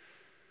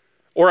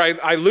 Or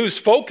I lose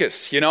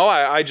focus,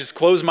 I just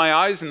close my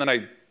eyes and then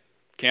I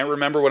can't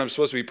remember what I'm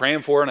supposed to be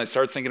praying for, and I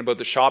start thinking about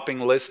the shopping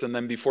list, and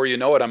then before you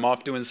know it, I'm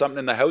off doing something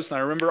in the house, and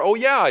I remember, oh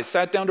yeah, I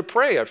sat down to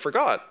pray, I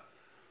forgot.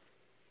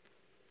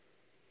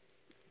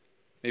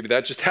 Maybe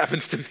that just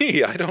happens to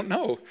me, I don't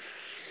know.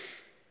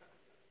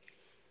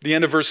 The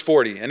end of verse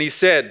 40, and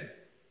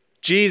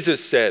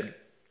Jesus said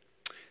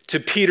to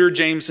Peter,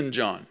 James, and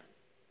John.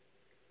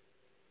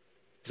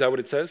 Is that what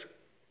it says?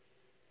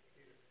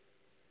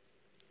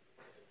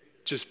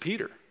 Just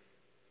Peter.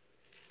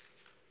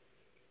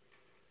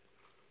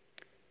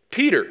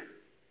 Peter.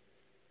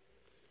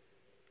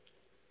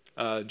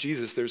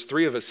 Jesus, there's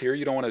 3 of us here.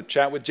 You don't want to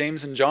chat with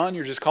James and John?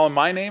 You're just calling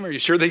my name? Are you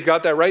sure that you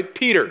got that right?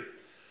 Peter.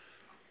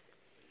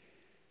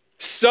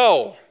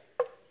 So,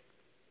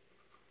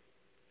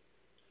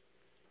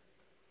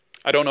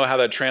 I don't know how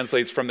that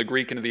translates from the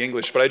Greek into the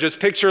English, but I just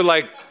picture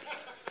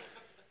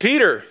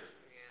Peter.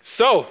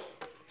 So,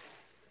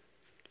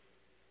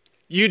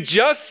 you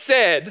just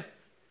said,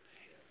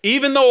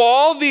 even though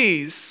all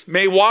these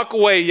may walk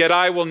away, yet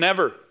I will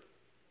never.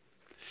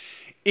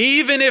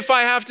 Even if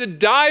I have to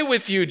die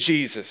with you,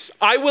 Jesus,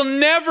 I will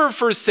never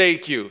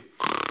forsake you.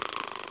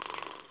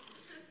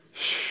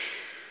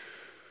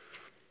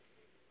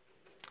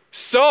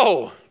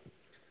 So,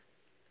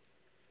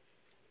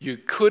 you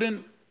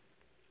couldn't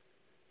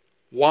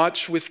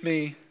watch with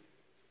me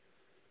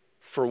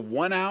for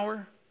 1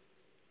 hour?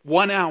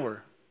 1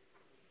 hour.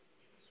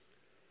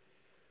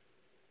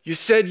 You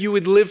said you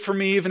would live for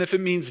me even if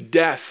it means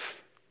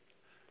death.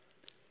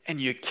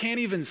 And you can't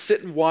even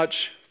sit and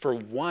watch for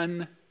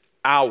 1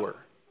 hour.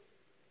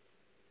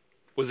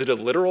 Was it a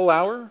literal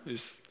hour?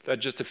 Is that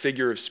just a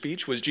figure of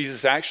speech? Was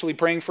Jesus actually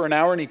praying for an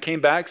hour and he came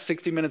back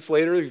 60 minutes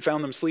later and he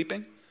found them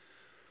sleeping?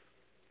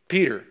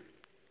 Peter.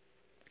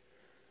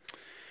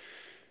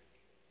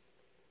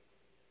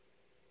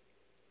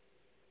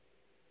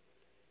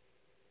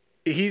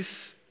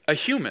 He's a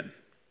human,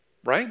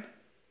 right?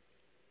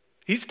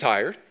 He's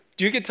tired.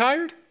 Do you get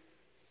tired?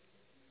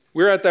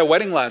 We were at that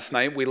wedding last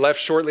night. We left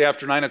shortly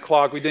after 9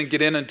 o'clock. We didn't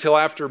get in until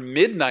after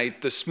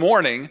midnight this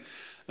morning.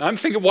 And I'm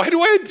thinking, why do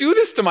I do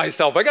this to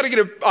myself? I got to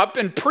get up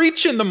and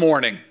preach in the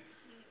morning.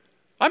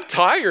 I'm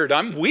tired.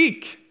 I'm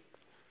weak.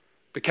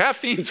 The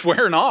caffeine's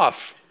wearing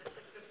off.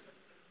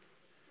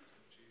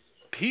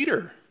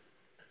 Peter.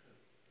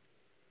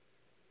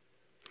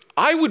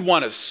 I would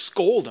want to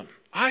scold him.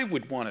 I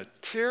would want to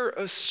tear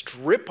a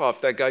strip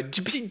off that guy.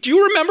 Do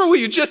you remember what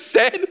you just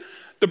said?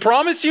 The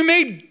promise you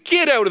made?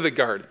 Get out of the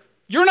garden.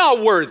 You're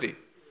not worthy.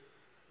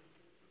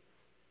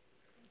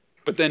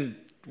 But then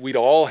we'd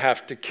all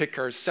have to kick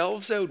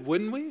ourselves out,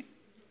 wouldn't we?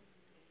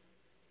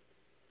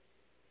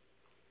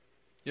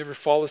 You ever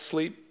fall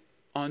asleep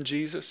on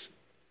Jesus?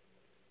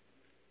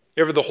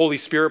 Ever the Holy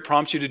Spirit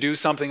prompts you to do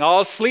something?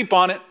 I'll sleep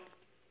on it.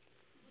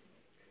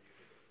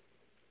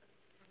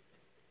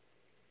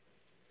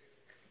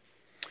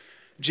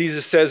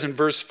 Jesus says in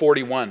verse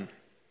 41,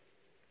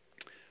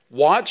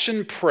 watch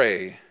and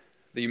pray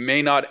that you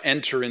may not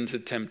enter into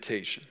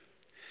temptation.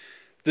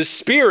 The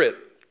spirit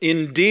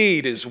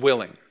indeed is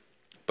willing,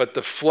 but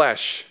the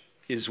flesh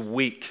is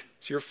weak.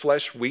 Is your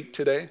flesh weak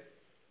today?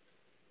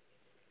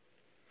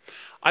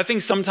 I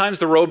think sometimes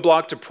the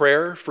roadblock to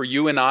prayer for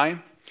you and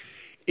I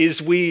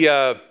is we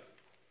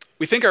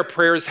think our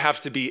prayers have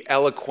to be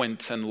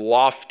eloquent and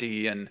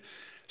lofty and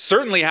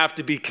certainly have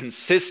to be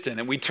consistent.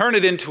 And we turn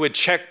it into a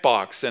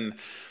checkbox. And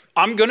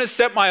I'm going to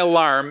set my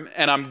alarm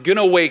and I'm going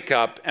to wake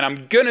up and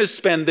I'm going to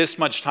spend this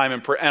much time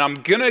in prayer and I'm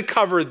going to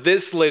cover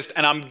this list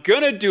and I'm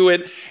going to do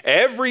it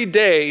every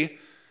day.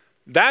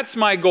 That's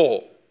my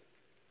goal.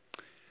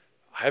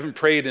 I haven't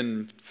prayed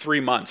in 3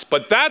 months,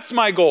 but that's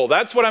my goal.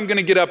 That's what I'm going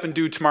to get up and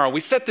do tomorrow.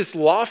 We set this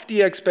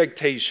lofty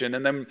expectation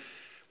and then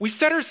we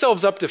set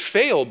ourselves up to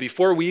fail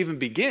before we even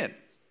begin.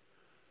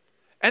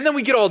 And then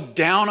we get all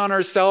down on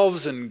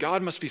ourselves and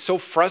God must be so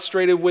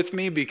frustrated with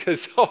me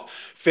because,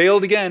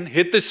 failed again,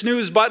 hit the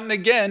snooze button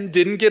again,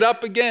 didn't get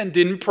up again,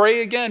 didn't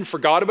pray again,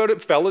 forgot about it,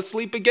 fell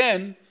asleep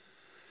again.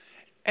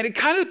 And it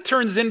kind of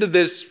turns into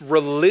this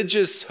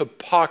religious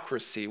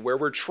hypocrisy where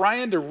we're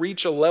trying to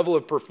reach a level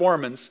of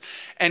performance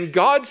and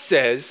God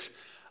says,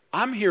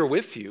 I'm here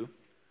with you.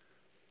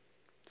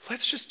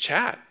 Let's just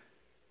chat.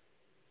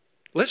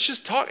 Let's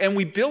just talk. And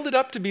we build it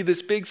up to be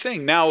this big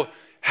thing. Now,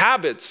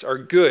 habits are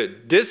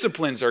good.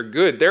 Disciplines are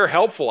good. They're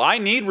helpful. I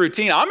need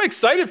routine. I'm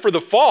excited for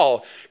the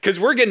fall because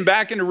we're getting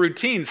back into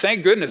routine.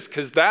 Thank goodness,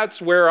 because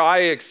that's where I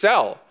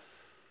excel.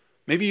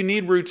 Maybe you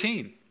need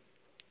routine.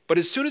 But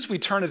as soon as we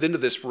turn it into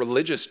this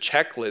religious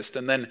checklist,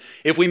 and then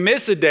if we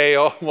miss a day,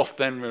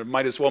 then we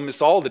might as well miss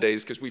all the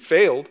days because we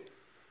failed.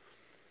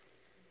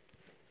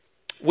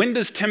 When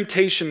does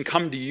temptation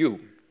come to you?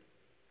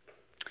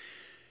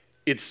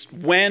 It's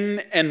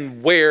when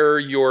and where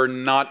you're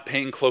not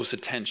paying close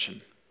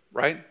attention.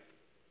 Right?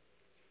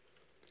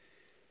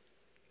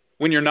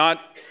 When you're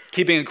not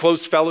keeping a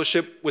close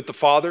fellowship with the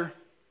Father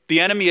The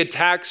enemy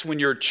attacks when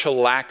you're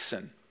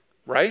chillaxing,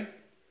 right?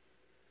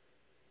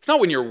 It's not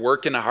when you're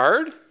working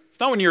hard. It's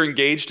not when you're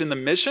engaged in the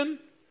mission.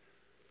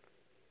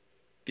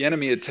 The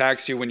enemy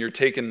attacks you when you're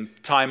taking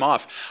time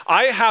off.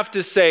 I have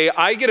to say,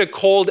 I get a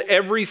cold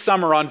every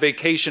summer on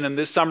vacation, and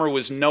this summer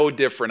was no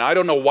different. I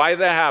don't know why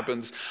that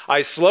happens.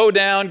 I slow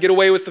down, get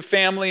away with the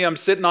family, I'm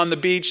sitting on the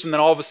beach, and then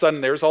all of a sudden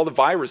there's all the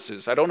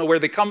viruses. I don't know where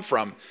they come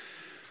from.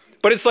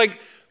 But it's like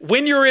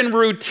when you're in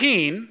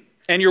routine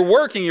and you're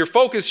working, you're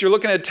focused, you're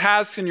looking at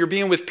tasks, and you're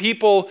being with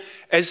people,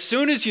 as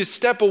soon as you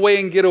step away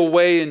and get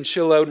away and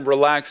chill out and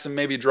relax and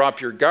maybe drop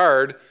your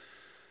guard,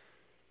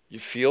 you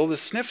feel the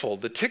sniffle,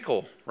 the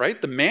tickle, right?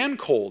 The man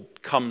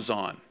cold comes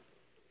on.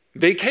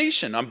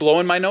 Vacation, I'm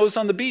blowing my nose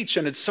on the beach,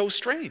 and it's so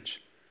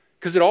strange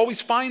because it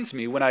always finds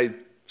me when I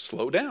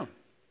slow down,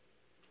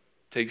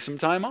 take some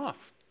time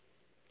off,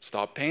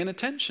 stop paying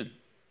attention.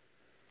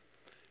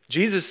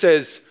 Jesus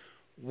says,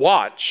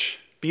 watch,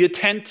 be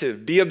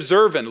attentive, be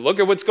observant, look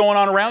at what's going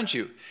on around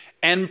you,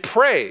 and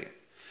pray.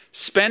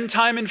 Spend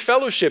time in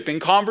fellowship,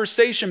 in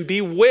conversation, be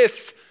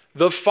with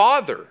the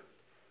Father,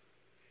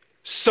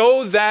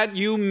 so that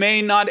you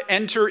may not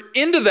enter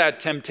into that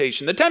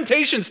temptation. The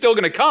temptation's still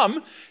going to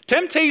come.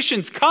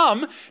 Temptations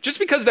come. Just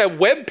because that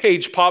web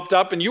page popped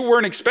up and you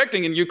weren't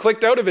expecting and you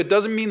clicked out of it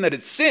doesn't mean that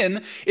it's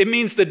sin. It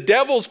means the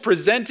devil's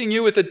presenting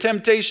you with a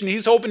temptation.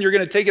 He's hoping you're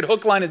going to take it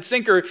hook, line, and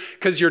sinker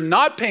because you're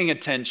not paying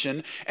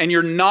attention and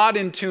you're not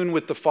in tune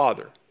with the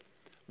Father.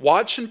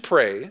 Watch and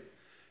pray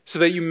so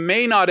that you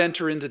may not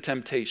enter into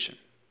temptation.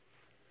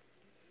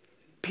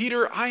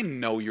 Peter, I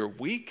know you're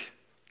weak.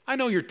 I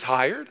know you're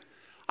tired.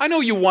 I know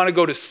you want to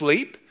go to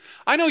sleep.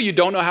 I know you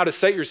don't know how to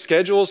set your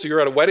schedule, so you're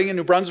at a wedding in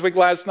New Brunswick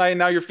last night and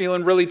now you're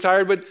feeling really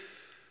tired, but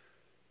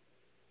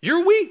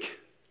you're weak.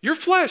 Your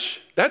flesh,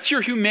 that's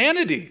your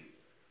humanity.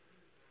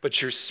 But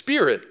your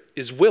spirit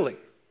is willing.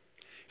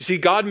 You see,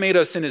 God made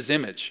us in his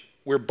image.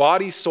 We're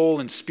body, soul,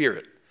 and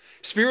spirit.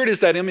 Spirit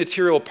is that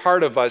immaterial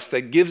part of us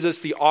that gives us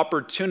the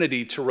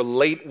opportunity to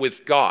relate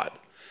with God.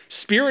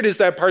 Spirit is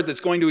that part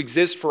that's going to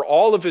exist for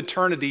all of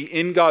eternity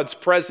in God's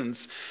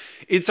presence.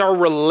 It's our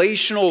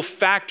relational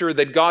factor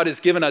that God has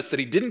given us that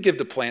he didn't give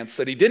to plants,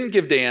 that he didn't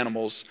give to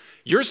animals.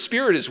 Your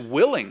spirit is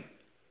willing.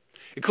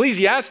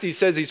 Ecclesiastes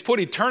says he's put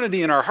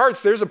eternity in our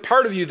hearts. There's a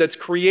part of you that's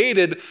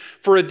created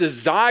for a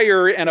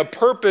desire and a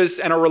purpose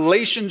and a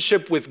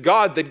relationship with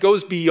God that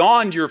goes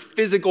beyond your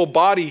physical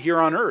body here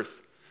on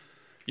earth.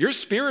 Your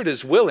spirit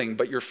is willing,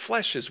 but your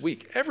flesh is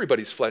weak.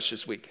 Everybody's flesh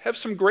is weak. Have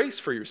some grace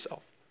for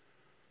yourself.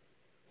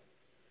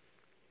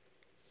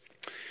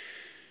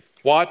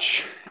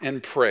 Watch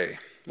and pray.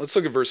 Let's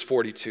look at verse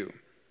 42.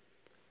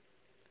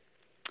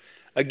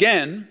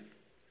 Again,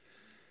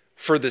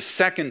 for the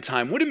second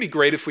time. Wouldn't it be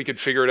great if we could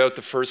figure it out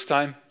the first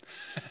time?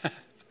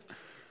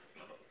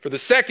 For the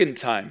second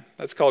time,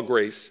 that's called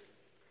grace.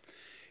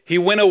 He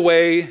went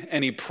away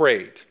and he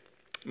prayed,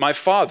 "My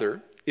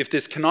Father, if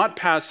this cannot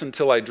pass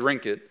until I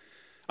drink it,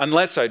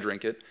 unless I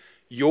drink it,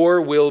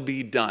 your will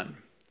be done."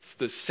 It's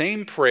the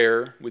same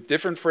prayer with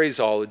different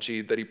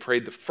phraseology that he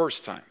prayed the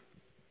first time.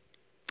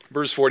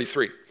 Verse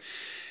 43.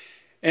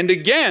 And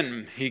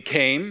again he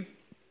came,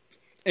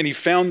 and he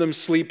found them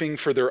sleeping,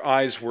 for their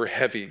eyes were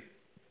heavy.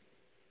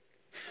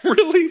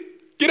 Really?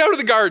 Get out of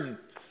the garden.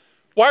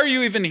 Why are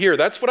you even here?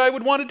 That's what I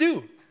would want to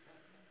do.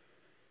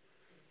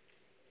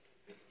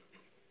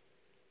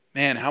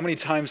 Man, how many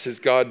times has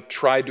God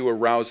tried to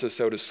arouse us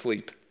out of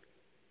sleep?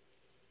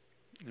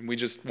 And we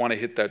just want to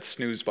hit that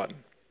snooze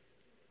button.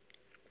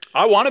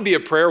 I want to be a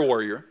prayer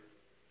warrior.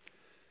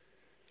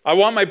 I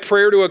want my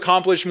prayer to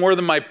accomplish more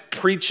than my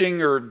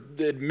preaching or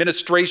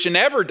administration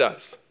ever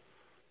does.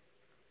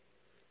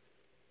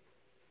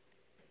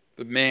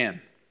 But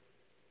man,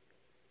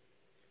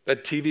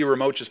 that TV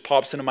remote just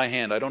pops into my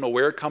hand. I don't know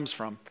where it comes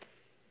from.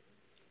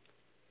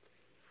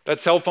 That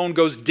cell phone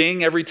goes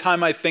ding every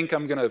time I think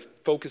I'm going to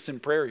focus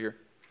in prayer here.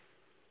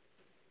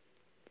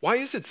 Why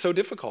is it so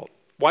difficult?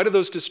 Why do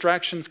those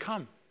distractions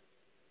come?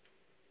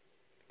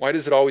 Why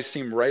does it always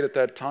seem right at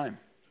that time?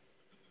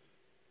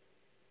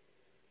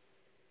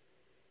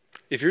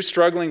 If you're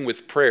struggling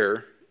with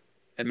prayer,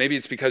 and maybe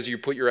it's because you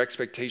put your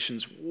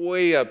expectations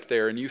way up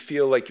there and you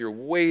feel like you're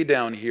way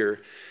down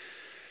here,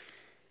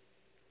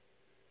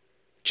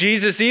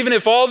 Jesus, even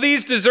if all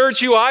these desert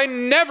you, I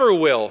never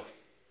will.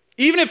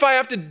 Even if I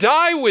have to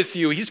die with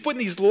you, he's putting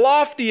these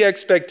lofty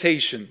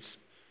expectations.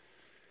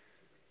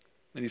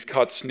 And he's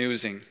caught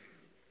snoozing.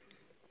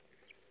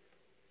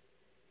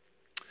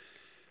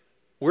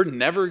 We're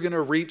never going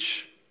to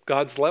reach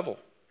God's level.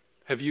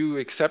 Have you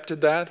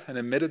accepted that and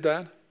admitted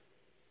that?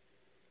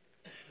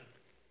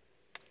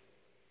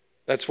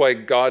 That's why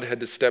God had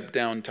to step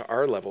down to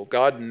our level.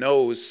 God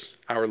knows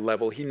our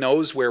level. He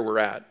knows where we're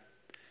at.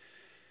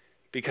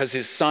 Because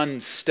his son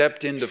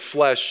stepped into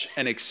flesh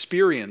and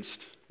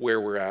experienced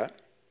where we're at.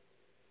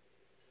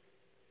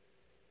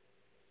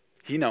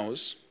 He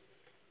knows.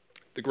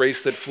 The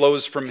grace that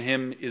flows from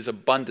him is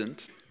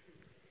abundant.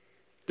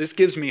 This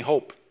gives me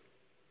hope.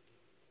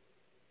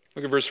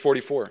 Look at verse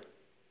 44.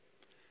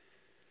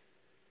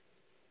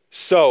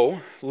 So,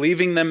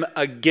 leaving them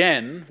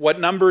again, what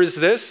number is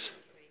this?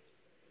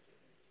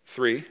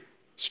 3.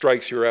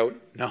 Strikes, you're out.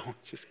 No,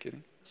 just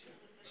kidding.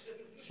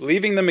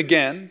 Leaving them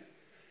again,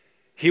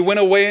 he went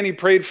away and he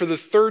prayed for the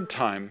 3rd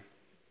time.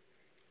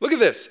 Look at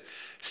this.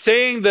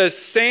 Saying the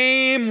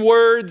same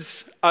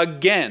words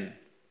again.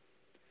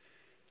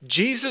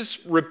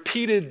 Jesus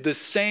repeated the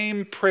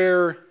same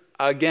prayer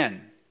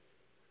again.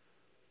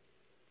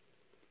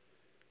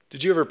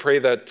 Did you ever pray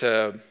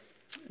that,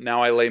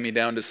 now I lay me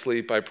down to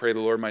sleep, I pray the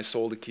Lord my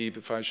soul to keep.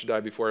 If I should die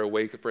before I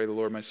awake, I pray the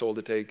Lord my soul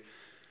to take.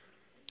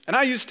 And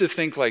I used to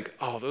think like,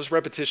 oh, those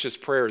repetitious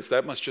prayers,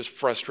 that must just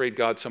frustrate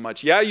God so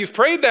much. Yeah, you've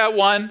prayed that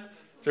one.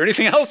 Is there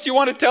anything else you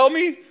want to tell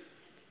me?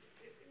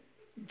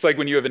 It's like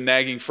when you have a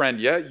nagging friend.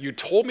 Yeah, you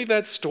told me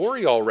that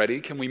story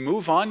already. Can we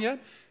move on yet?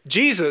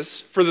 Jesus,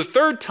 for the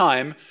 3rd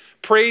time,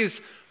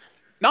 prays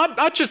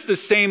not just the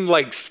same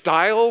like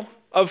style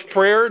of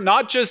prayer,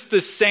 not just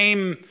the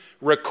same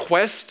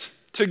request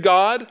to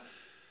God,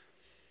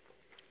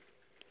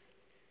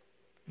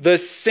 the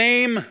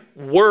same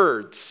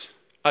words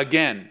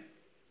again.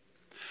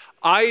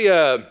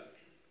 I've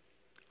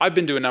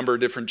been to a number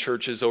of different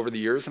churches over the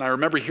years, and I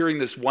remember hearing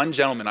this one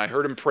gentleman. I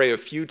heard him pray a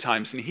few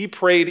times, and he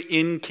prayed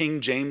in King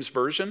James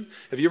Version.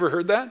 Have you ever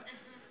heard that?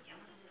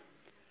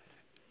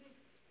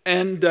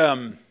 And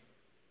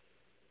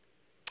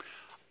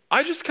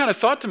I just kind of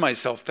thought to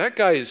myself, that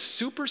guy is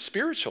super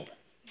spiritual.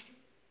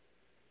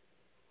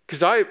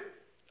 Because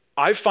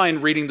I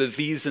find reading the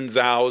these and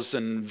thous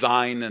and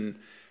thine, and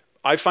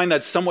I find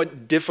that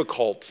somewhat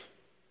difficult.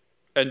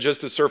 And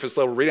just a surface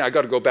level reading, I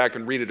got to go back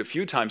and read it a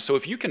few times. So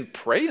if you can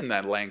pray in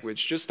that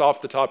language just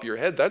off the top of your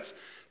head,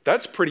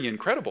 that's pretty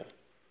incredible.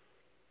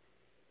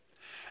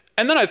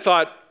 And then I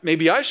thought,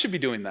 maybe I should be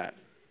doing that.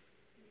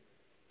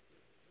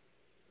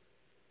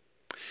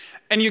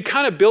 And you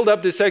kind of build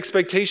up this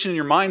expectation in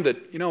your mind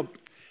that,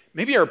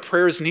 maybe our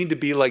prayers need to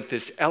be like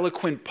this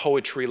eloquent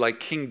poetry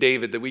like King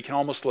David, that we can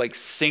almost like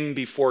sing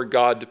before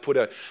God to put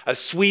a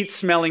sweet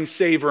smelling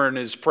savor in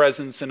his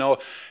presence. And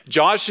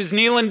Josh is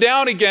kneeling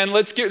down again.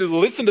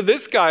 Listen to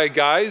this guy,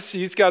 guys.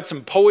 He's got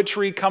some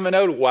poetry coming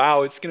out.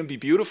 Wow, it's going to be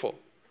beautiful.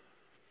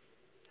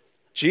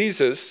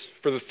 Jesus,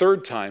 for the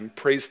 3rd time,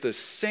 prays the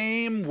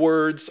same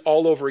words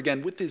all over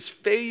again with his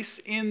face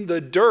in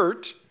the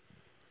dirt.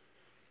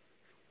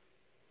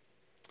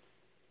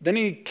 Then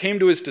he came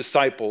to his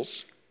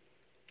disciples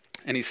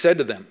and he said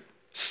to them,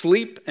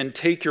 "Sleep and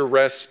take your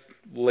rest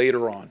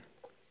later on.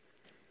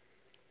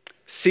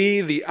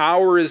 See, the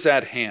hour is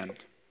at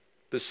hand.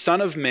 The Son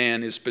of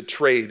Man is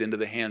betrayed into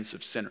the hands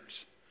of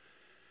sinners."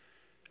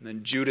 And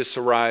then Judas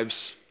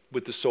arrives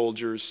with the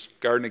soldiers,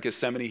 Garden of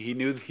Gethsemane. He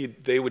knew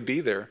they would be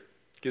there.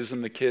 Gives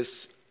them the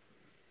kiss.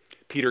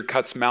 Peter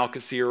cuts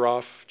Malchus' ear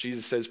off.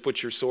 Jesus says,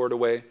 "Put your sword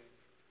away." And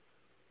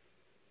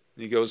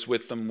he goes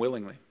with them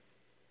willingly.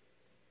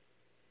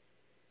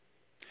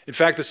 In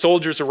fact, the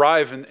soldiers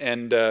arrive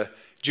and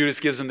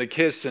Judas gives them the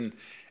kiss, and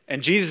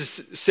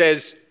Jesus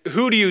says,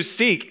 "Who do you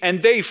seek?"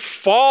 And they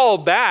fall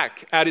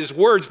back at his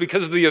words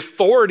because of the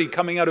authority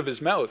coming out of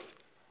his mouth.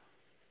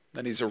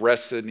 Then he's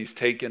arrested and he's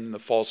taken, the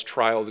false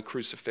trial, the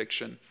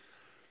crucifixion.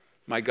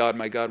 My God,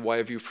 why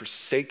have you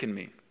forsaken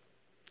me?"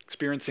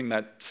 Experiencing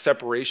that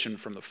separation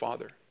from the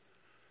Father.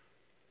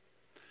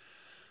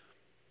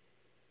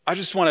 I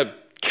just want to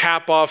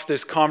cap off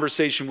this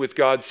Conversation with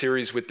God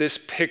series with this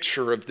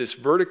picture of this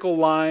vertical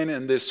line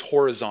and this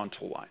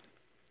horizontal line.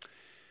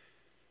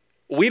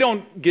 We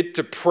don't get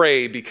to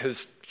pray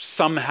because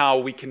somehow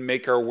we can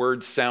make our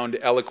words sound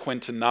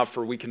eloquent enough,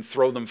 or we can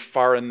throw them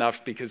far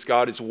enough because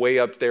God is way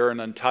up there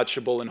and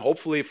untouchable. And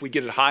hopefully if we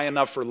get it high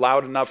enough or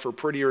loud enough or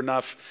prettier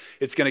enough,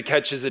 it's going to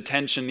catch his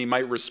attention. He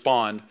might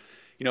respond.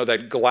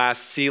 That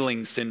glass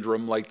ceiling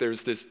syndrome, like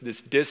there's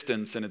this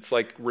distance and it's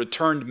like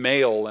returned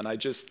mail and I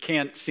just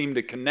can't seem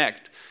to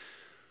connect.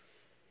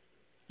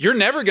 You're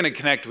never going to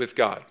connect with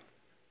God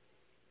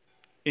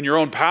in your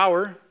own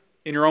power,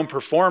 in your own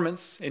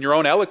performance, in your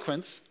own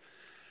eloquence.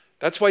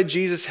 That's why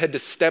Jesus had to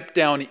step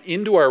down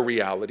into our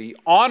reality,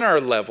 on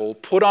our level,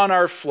 put on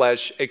our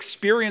flesh,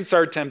 experience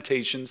our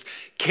temptations,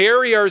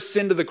 carry our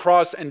sin to the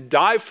cross and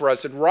die for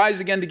us and rise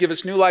again to give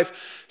us new life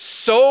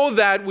so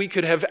that we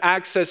could have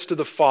access to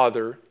the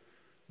Father,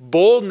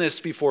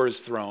 boldness before his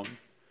throne,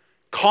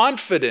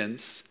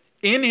 confidence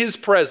in his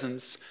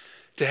presence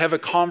to have a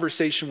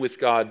conversation with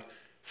God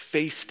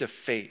face to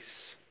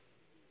face.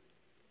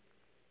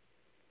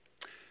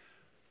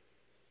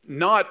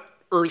 Not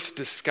earth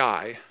to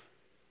sky,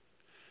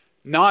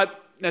 not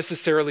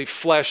necessarily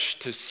flesh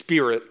to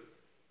spirit,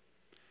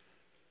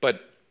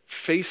 but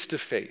face to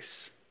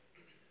face.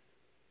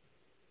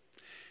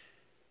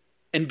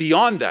 And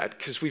beyond that,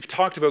 because we've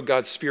talked about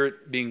God's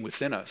Spirit being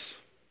within us,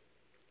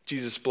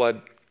 Jesus'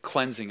 blood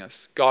cleansing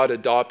us, God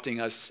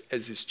adopting us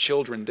as his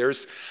children,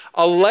 there's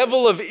a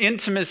level of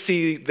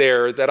intimacy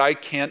there that I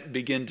can't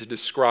begin to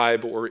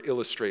describe or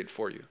illustrate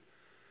for you.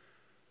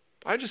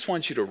 I just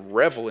want you to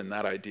revel in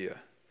that idea.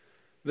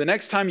 The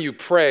next time you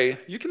pray,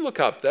 you can look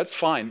up, that's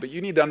fine, but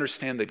you need to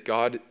understand that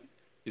God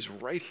is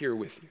right here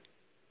with you.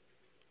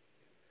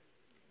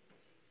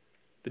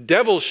 The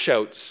devil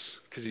shouts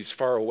because he's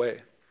far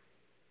away.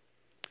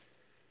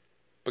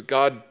 But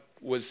God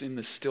was in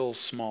the still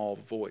small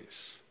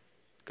voice.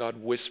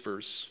 God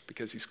whispers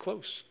because he's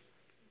close.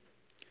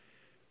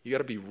 You got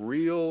to be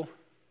real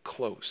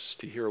close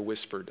to hear a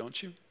whisper,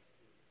 don't you?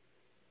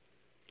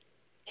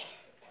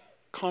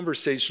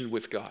 Conversation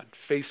with God,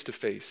 face to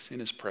face, in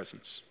his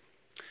presence.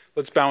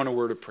 Let's bow in a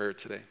word of prayer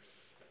today.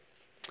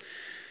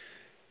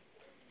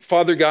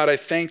 Father God, I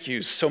thank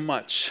you so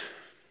much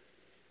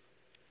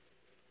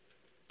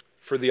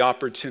for the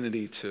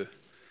opportunity to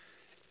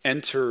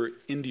enter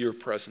into your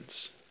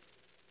presence.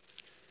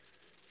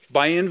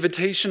 By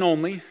invitation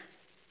only,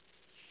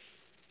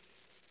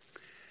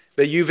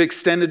 that you've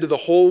extended to the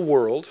whole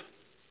world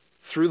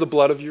through the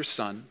blood of your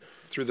Son,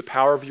 through the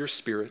power of your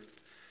Spirit,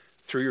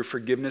 through your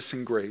forgiveness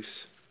and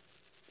grace.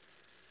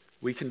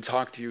 We can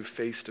talk to you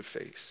face to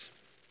face.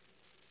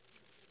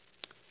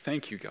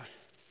 Thank you, God.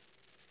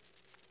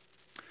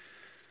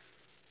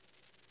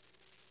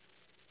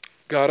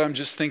 God, I'm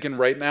just thinking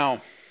right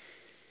now,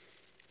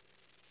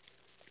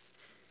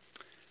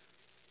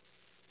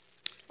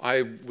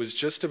 I was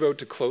just about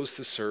to close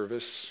the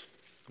service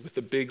with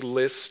a big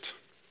list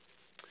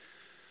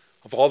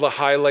of all the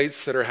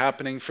highlights that are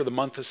happening for the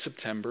month of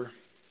September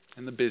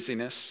and the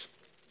busyness.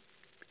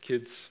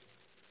 Kids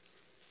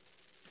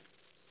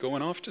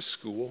going off to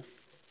school,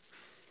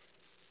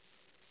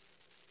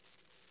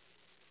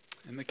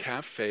 and the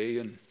cafe,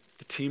 and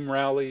the team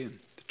rally, and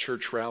the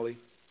church rally,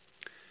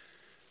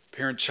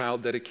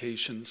 parent-child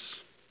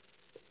dedications,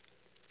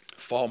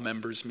 fall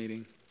members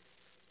meeting.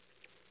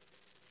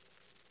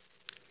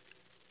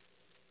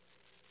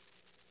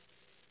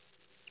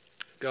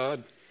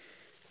 God,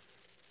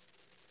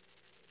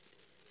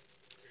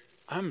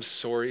 I'm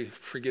sorry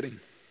for getting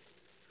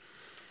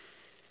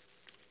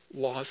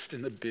lost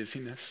in the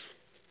busyness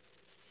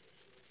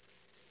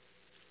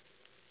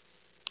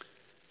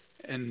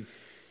and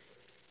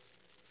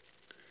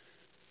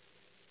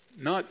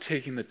not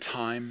taking the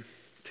time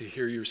to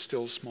hear your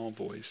still small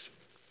voice.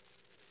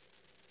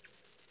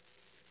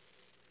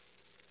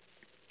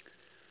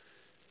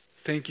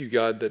 Thank you,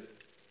 God, that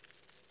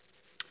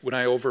when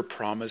I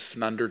overpromise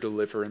and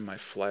underdeliver in my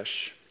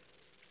flesh,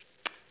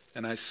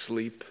 and I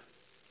sleep,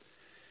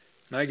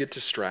 and I get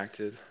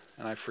distracted,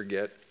 and I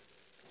forget,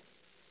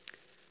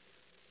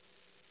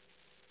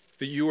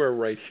 that you are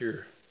right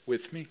here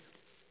with me,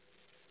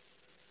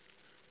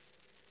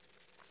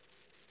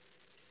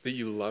 that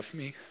you love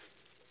me,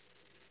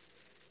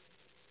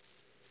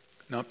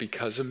 not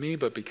because of me,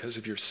 but because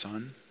of your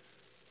Son.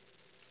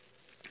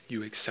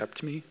 You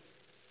accept me.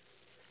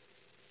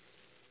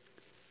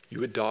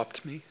 You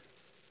adopt me.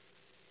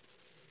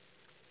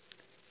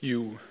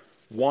 You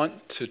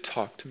want to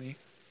talk to me.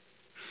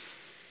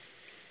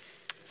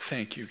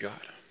 Thank you,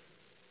 God.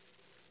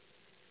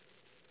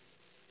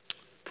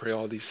 Pray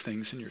all these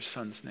things in your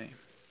Son's name.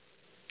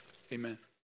 Amen.